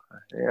 Now.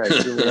 Yeah, I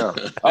threw me off.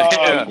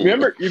 Yeah.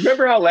 You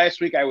remember how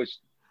last week I was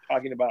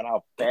talking about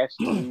how fast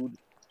food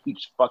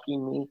keeps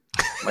fucking me?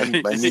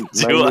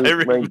 Do I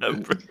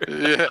remember?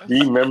 Yeah. Do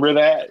you remember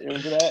that?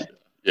 Remember that?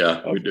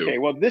 Yeah, we do. Okay,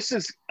 well, this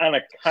is on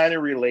a kind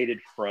of related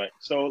front.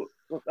 So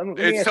let me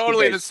It's ask you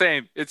totally guys- the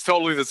same. It's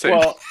totally the same.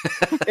 Well,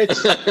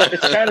 it's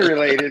kind of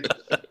related.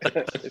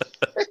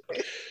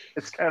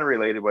 It's kind of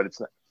related, but it's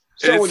not.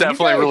 So it's when you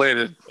definitely guys-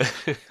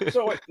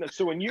 related.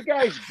 So when you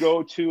guys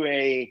go to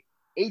a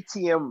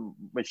ATM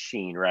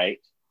machine, right?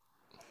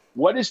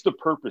 What is the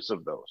purpose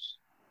of those?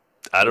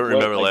 I don't What,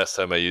 remember like- last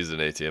time I used an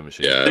ATM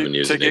machine. Yeah, I haven't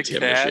used To an get ATM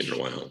cash? machine in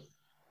a while.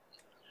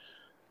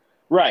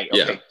 Right. Okay.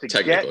 Yeah, to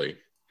technically. get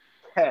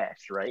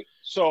cash, right?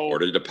 So Or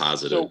to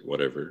deposit So- it,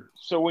 whatever.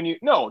 So when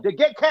to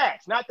get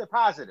cash, not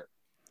deposit it.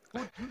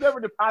 Who never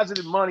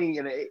deposited money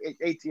in an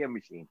ATM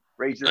machine?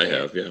 Raise your I hand.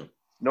 have, yeah.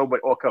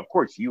 Nobody. Well, of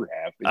course you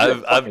have. but you're a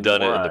I've fucking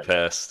done it in moron. the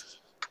past.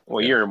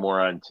 Well, you're a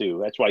moron too.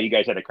 That's why you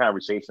guys had a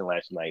conversation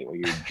last night when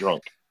you're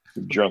drunk.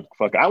 You're drunk.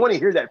 Fuck. I want to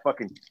hear that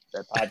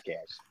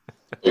podcast.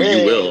 Oh,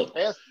 you will.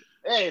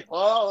 Hey,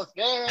 Paul.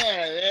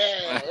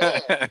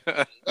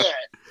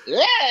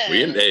 Yeah.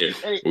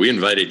 We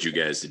invited you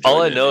guys to join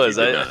All I in, know and is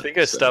you did I not, think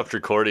I so. stopped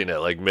recording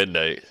at like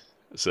midnight.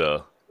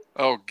 So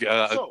Oh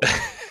God.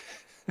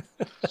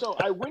 So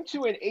I went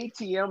to an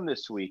ATM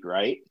this week,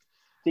 right,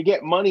 to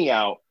get money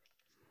out,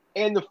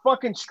 and the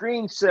fucking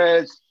screen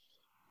says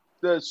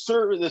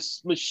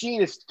this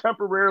machine is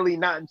temporarily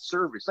not in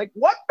service. Like,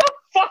 what the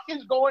fuck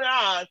is going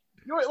on?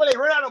 When they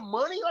run out of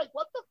money, like,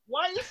 what the?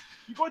 Why is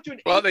you go to an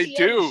Well, ATM they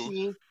do.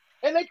 machine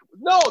and like,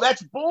 no,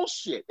 that's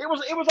bullshit. It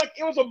was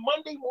a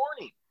Monday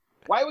morning.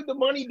 Why would the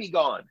money be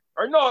gone?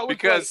 Or no, it was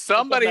Because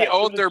somebody it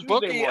was owed their Tuesday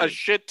bookie a morning.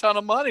 shit ton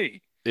of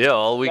money. yeah,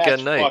 all weekend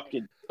That's night.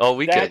 fucking- All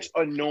weekend. That's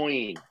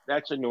annoying.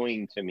 That's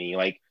annoying to me.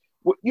 Like,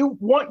 you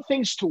want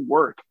things to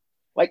work.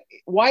 Like,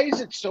 why is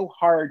it so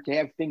hard to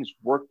have things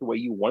work the way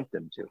you want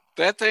them to?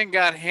 That thing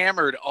got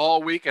hammered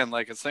all weekend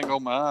like a single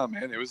mom,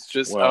 and it was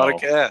just Wow. out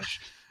of cash.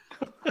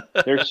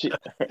 There's,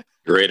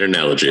 Great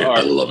analogy. All I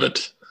right. love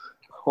it.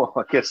 well,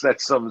 I guess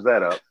that sums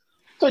that up.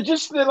 So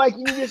just like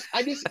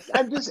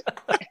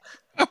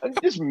I'm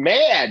just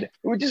mad.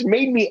 It just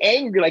made me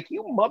angry. Like,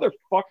 you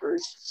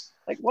motherfuckers.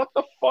 Like, what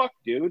the fuck,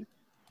 dude?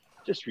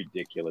 Just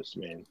ridiculous,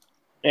 man.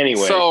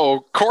 Anyway.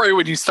 So Corey,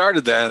 when you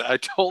started that, I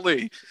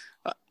totally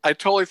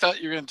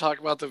thought you were going to talk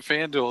about the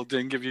FanDuel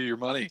didn't give you your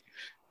money.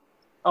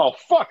 Oh,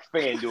 fuck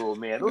FanDuel,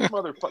 man. Those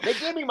motherfuckers. They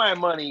gave me my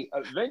money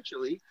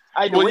eventually.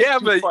 I had to Well, wait yeah,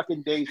 2 but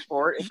fucking days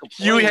for it. And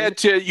You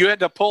complain. had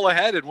to pull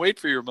ahead and wait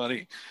for your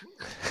money.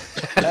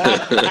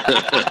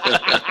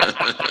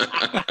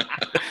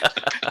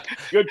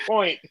 Good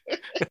point.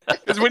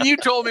 Because when you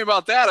told me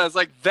about that, I was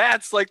like,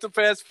 that's like the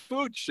fast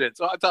food shit.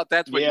 So I thought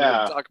that's what you were Yeah.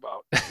 going to talk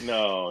about.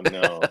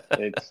 No.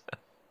 It's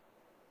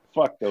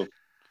fuck those.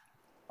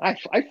 I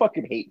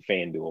fucking hate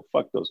FanDuel.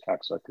 Fuck those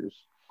cocksuckers.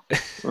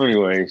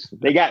 Anyways,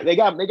 they got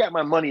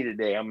my money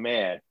today. I'm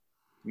mad.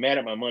 Mad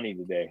at my money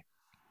today.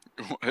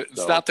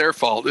 It's So- not their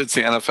fault. It's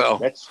the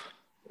NFL.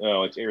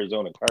 It's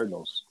Arizona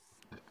Cardinals.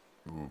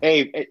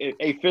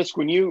 Hey, Fisk,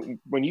 when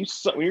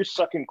you're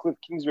sucking Cliff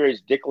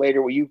Kingsbury's dick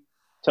later, will you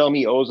tell me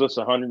he owes us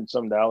 $100 and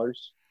some?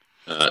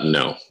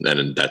 No,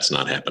 that's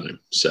not happening.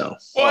 So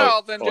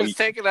Well, then Oh, just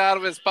take it out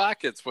of his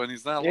pockets when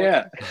he's not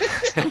Yeah.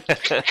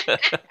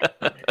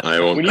 I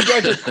won't. When you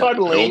guys are I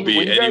cuddling, won't be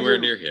when you guys anywhere are-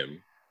 near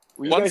him.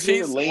 when you guys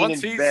are laying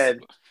in bed,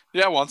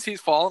 Yeah, once he's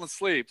fallen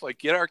asleep, like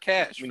get our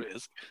cash, When-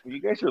 Fisk. when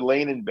you guys are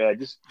laying in bed,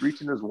 just reach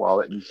in his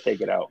wallet and just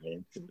take it out,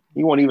 man.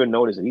 He won't even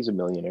notice it. He's a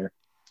millionaire.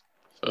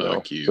 you know?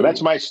 Fuck you. So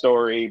that's my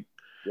story.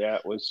 Yeah,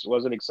 it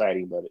wasn't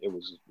exciting, but it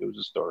was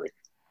a story.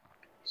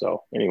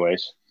 So,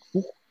 anyways,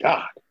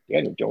 God,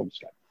 Daniel Jones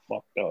got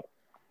fucked up.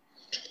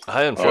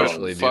 I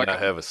unfortunately do fuck. not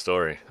have a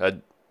story. I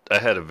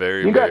had a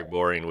very, You got- very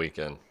boring week.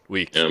 Yeah,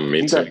 me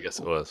You too. I guess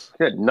it was.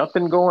 You had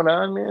nothing going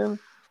on, man.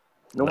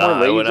 No Nah, more I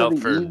ladies went out of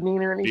the for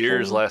evening or anything?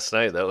 beers last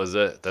night. That was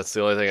it. That's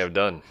the only thing I've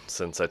done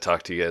since I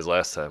talked to you guys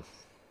last time.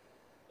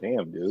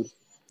 Damn, dude.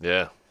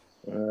 Yeah,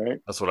 All right.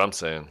 that's what I'm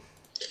saying.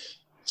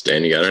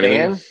 Stan, you got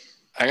anything? Stan?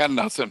 I got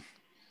nothing.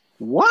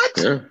 What?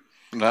 Yeah.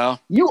 No,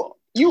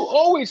 You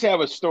always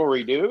have a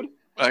story, dude.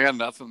 I got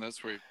nothing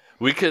this week.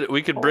 We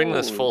could bring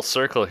this Holy- full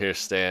circle here,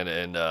 Stan,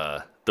 and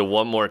the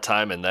one more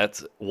time, and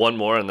that's one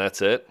more, and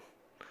that's it.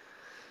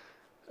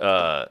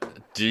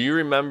 Do you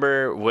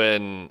remember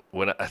when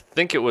I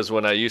think it was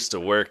when I used to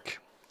work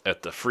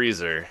at the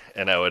freezer,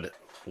 and I would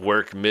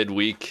work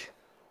midweek?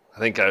 I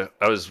think I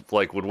was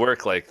like would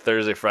work like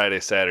Thursday, Friday,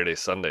 Saturday,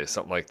 Sunday,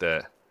 something like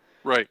that.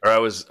 Right.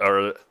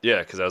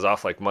 Because I was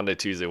off like Monday,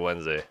 Tuesday,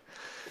 Wednesday,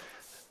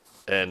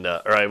 and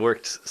or I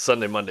worked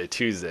Sunday, Monday,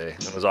 Tuesday,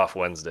 and was off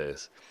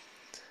Wednesdays.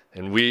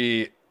 And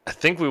I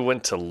think we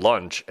went to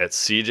lunch at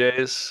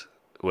CJ's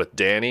with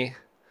Danny,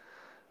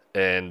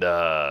 and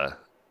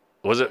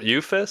was it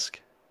you, Fisk?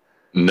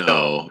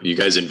 No, you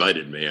guys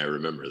invited me. I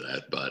remember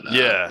that, but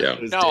Yeah. yeah.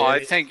 It was No,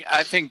 Danny.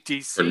 I think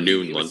DC. For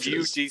noon it was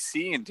lunches. you,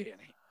 DC, and Danny.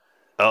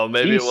 Oh,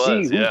 maybe it DC,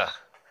 was. who- Yeah.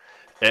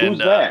 And Who's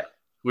that?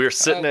 we were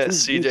sitting at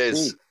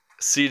Who's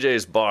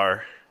CJ's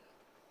bar,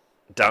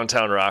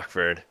 downtown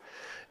Rockford.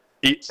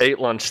 Ate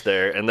lunch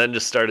there, and then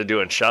just started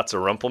doing shots of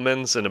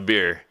Rumpelmans and a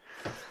beer.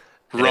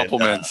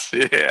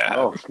 Rumpelmans. Yeah.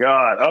 Oh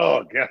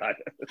God.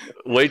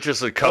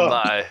 Waitress would come Oh.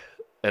 by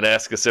and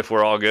ask us if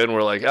we're all good, and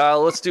we're like,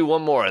 let's do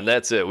one more, and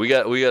that's it. We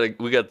got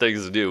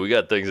things to do. We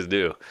got things to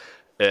do,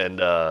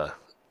 and I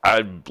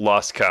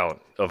lost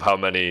count of how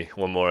many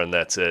one more and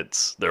that's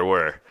it there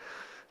were.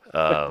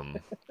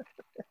 And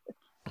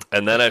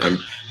then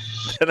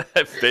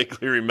I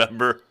vaguely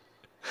remember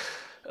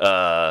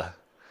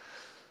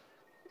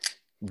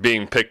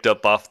being picked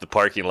up off the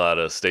parking lot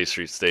of State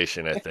Street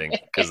Station, I think,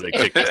 because they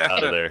kicked us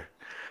out of there.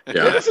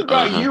 Yeah. What is it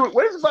about you?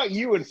 What is it about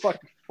you and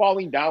fucking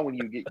falling down when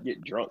you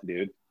get drunk,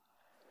 dude?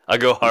 I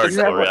go hard, You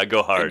have Corey. a- I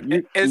go hard.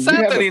 It's You not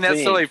have that a he thing.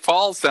 necessarily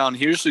falls down.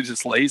 He usually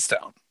just lays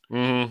down.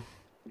 hmm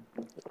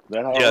Is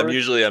that how it Yeah,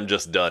 works? I'm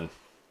just done.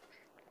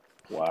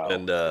 Wow.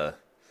 And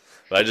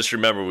I just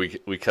remember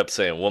we kept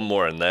saying one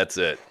more and that's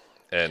it,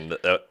 and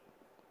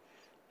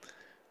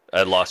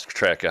I lost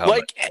track of how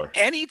Like much more.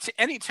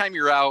 anytime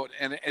you're out,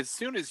 and as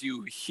soon as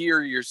you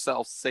hear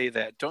yourself say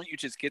that, don't you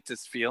just get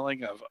this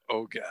feeling of,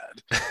 oh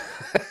God?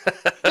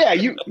 Yeah,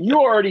 you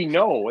already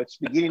know it's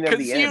the beginning of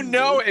Because the end. you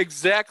know dude.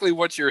 exactly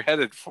what you're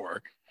headed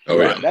for. Oh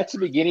yeah. That's the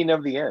beginning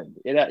of the end.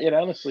 It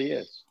honestly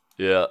is.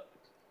 Yeah.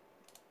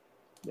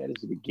 That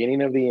is the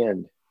beginning of the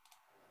end.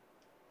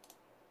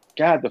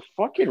 God, the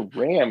fucking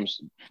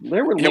Rams.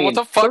 They were Yeah, what laying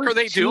the fuck are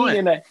they 13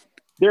 doing? and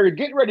they're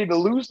getting ready to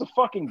lose the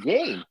fucking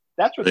game.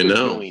 That's what I they're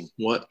know. doing.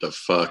 What the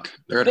fuck?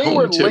 They're at They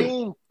were home too.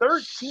 laying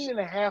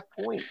 13.5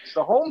 points.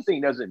 The home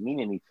thing doesn't mean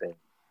anything.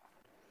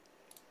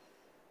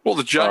 Well,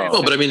 the Giants.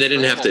 Well, but I mean, they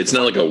didn't have to. It's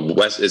not like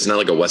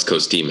a West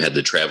Coast team had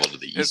to travel to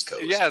the East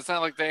Coast. Yeah, it's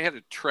not like they had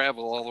to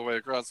travel all the way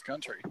across the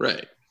country.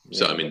 Right.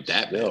 So Yeah, I mean but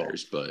that still.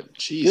 matters, but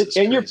Jesus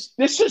And Christ.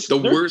 this is The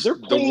worst, They're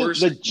the playing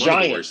worst, the one of the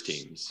Giants. worst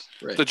teams.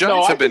 Right. The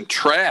Giants I have been think-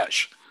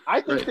 trash. I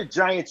think Right. the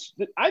Giants.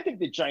 I think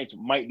the Giants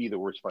might be the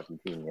worst fucking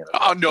team in the NFL.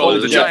 Oh no, Oh,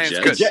 the the Giants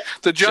Jets. could. Jet-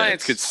 The Giants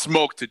Jets. could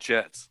smoke the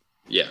Jets.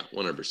 Yeah,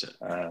 100%.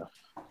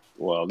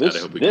 Well, God, I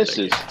this hope we get this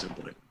that is game at some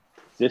point.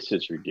 this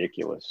is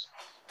ridiculous.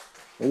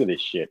 Look at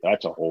this shit.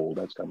 That's a hold.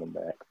 That's coming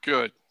back.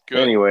 Good. Good.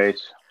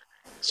 Anyways,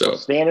 So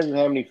Stan doesn't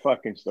have any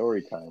fucking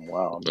story time.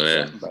 Wow. I'm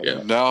Yeah, sad about yeah.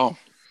 that. No,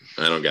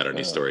 I don't got any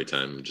Oh. story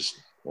time. I'm just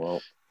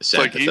Well, a sad,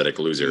 Like, pathetic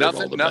loser of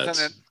all the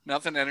bets.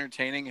 nothing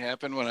entertaining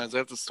happened when I was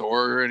at the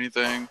store or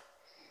anything.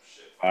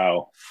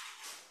 wow.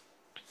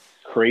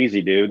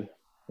 Crazy, dude.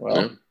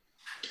 Well, Yeah.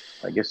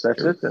 I guess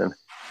that's it then.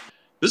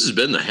 This has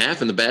been the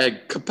Half in the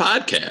Bag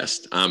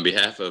podcast. On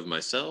behalf of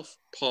myself,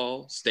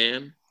 Paul,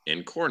 Stan,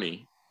 and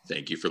Corny,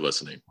 thank you for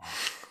listening.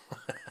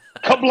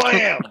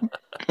 Kablam!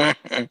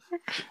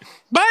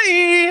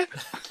 Bye.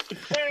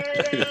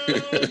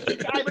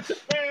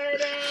 Bear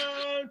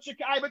down,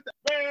 Chicago,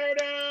 bear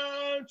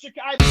down,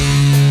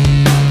 Chicago.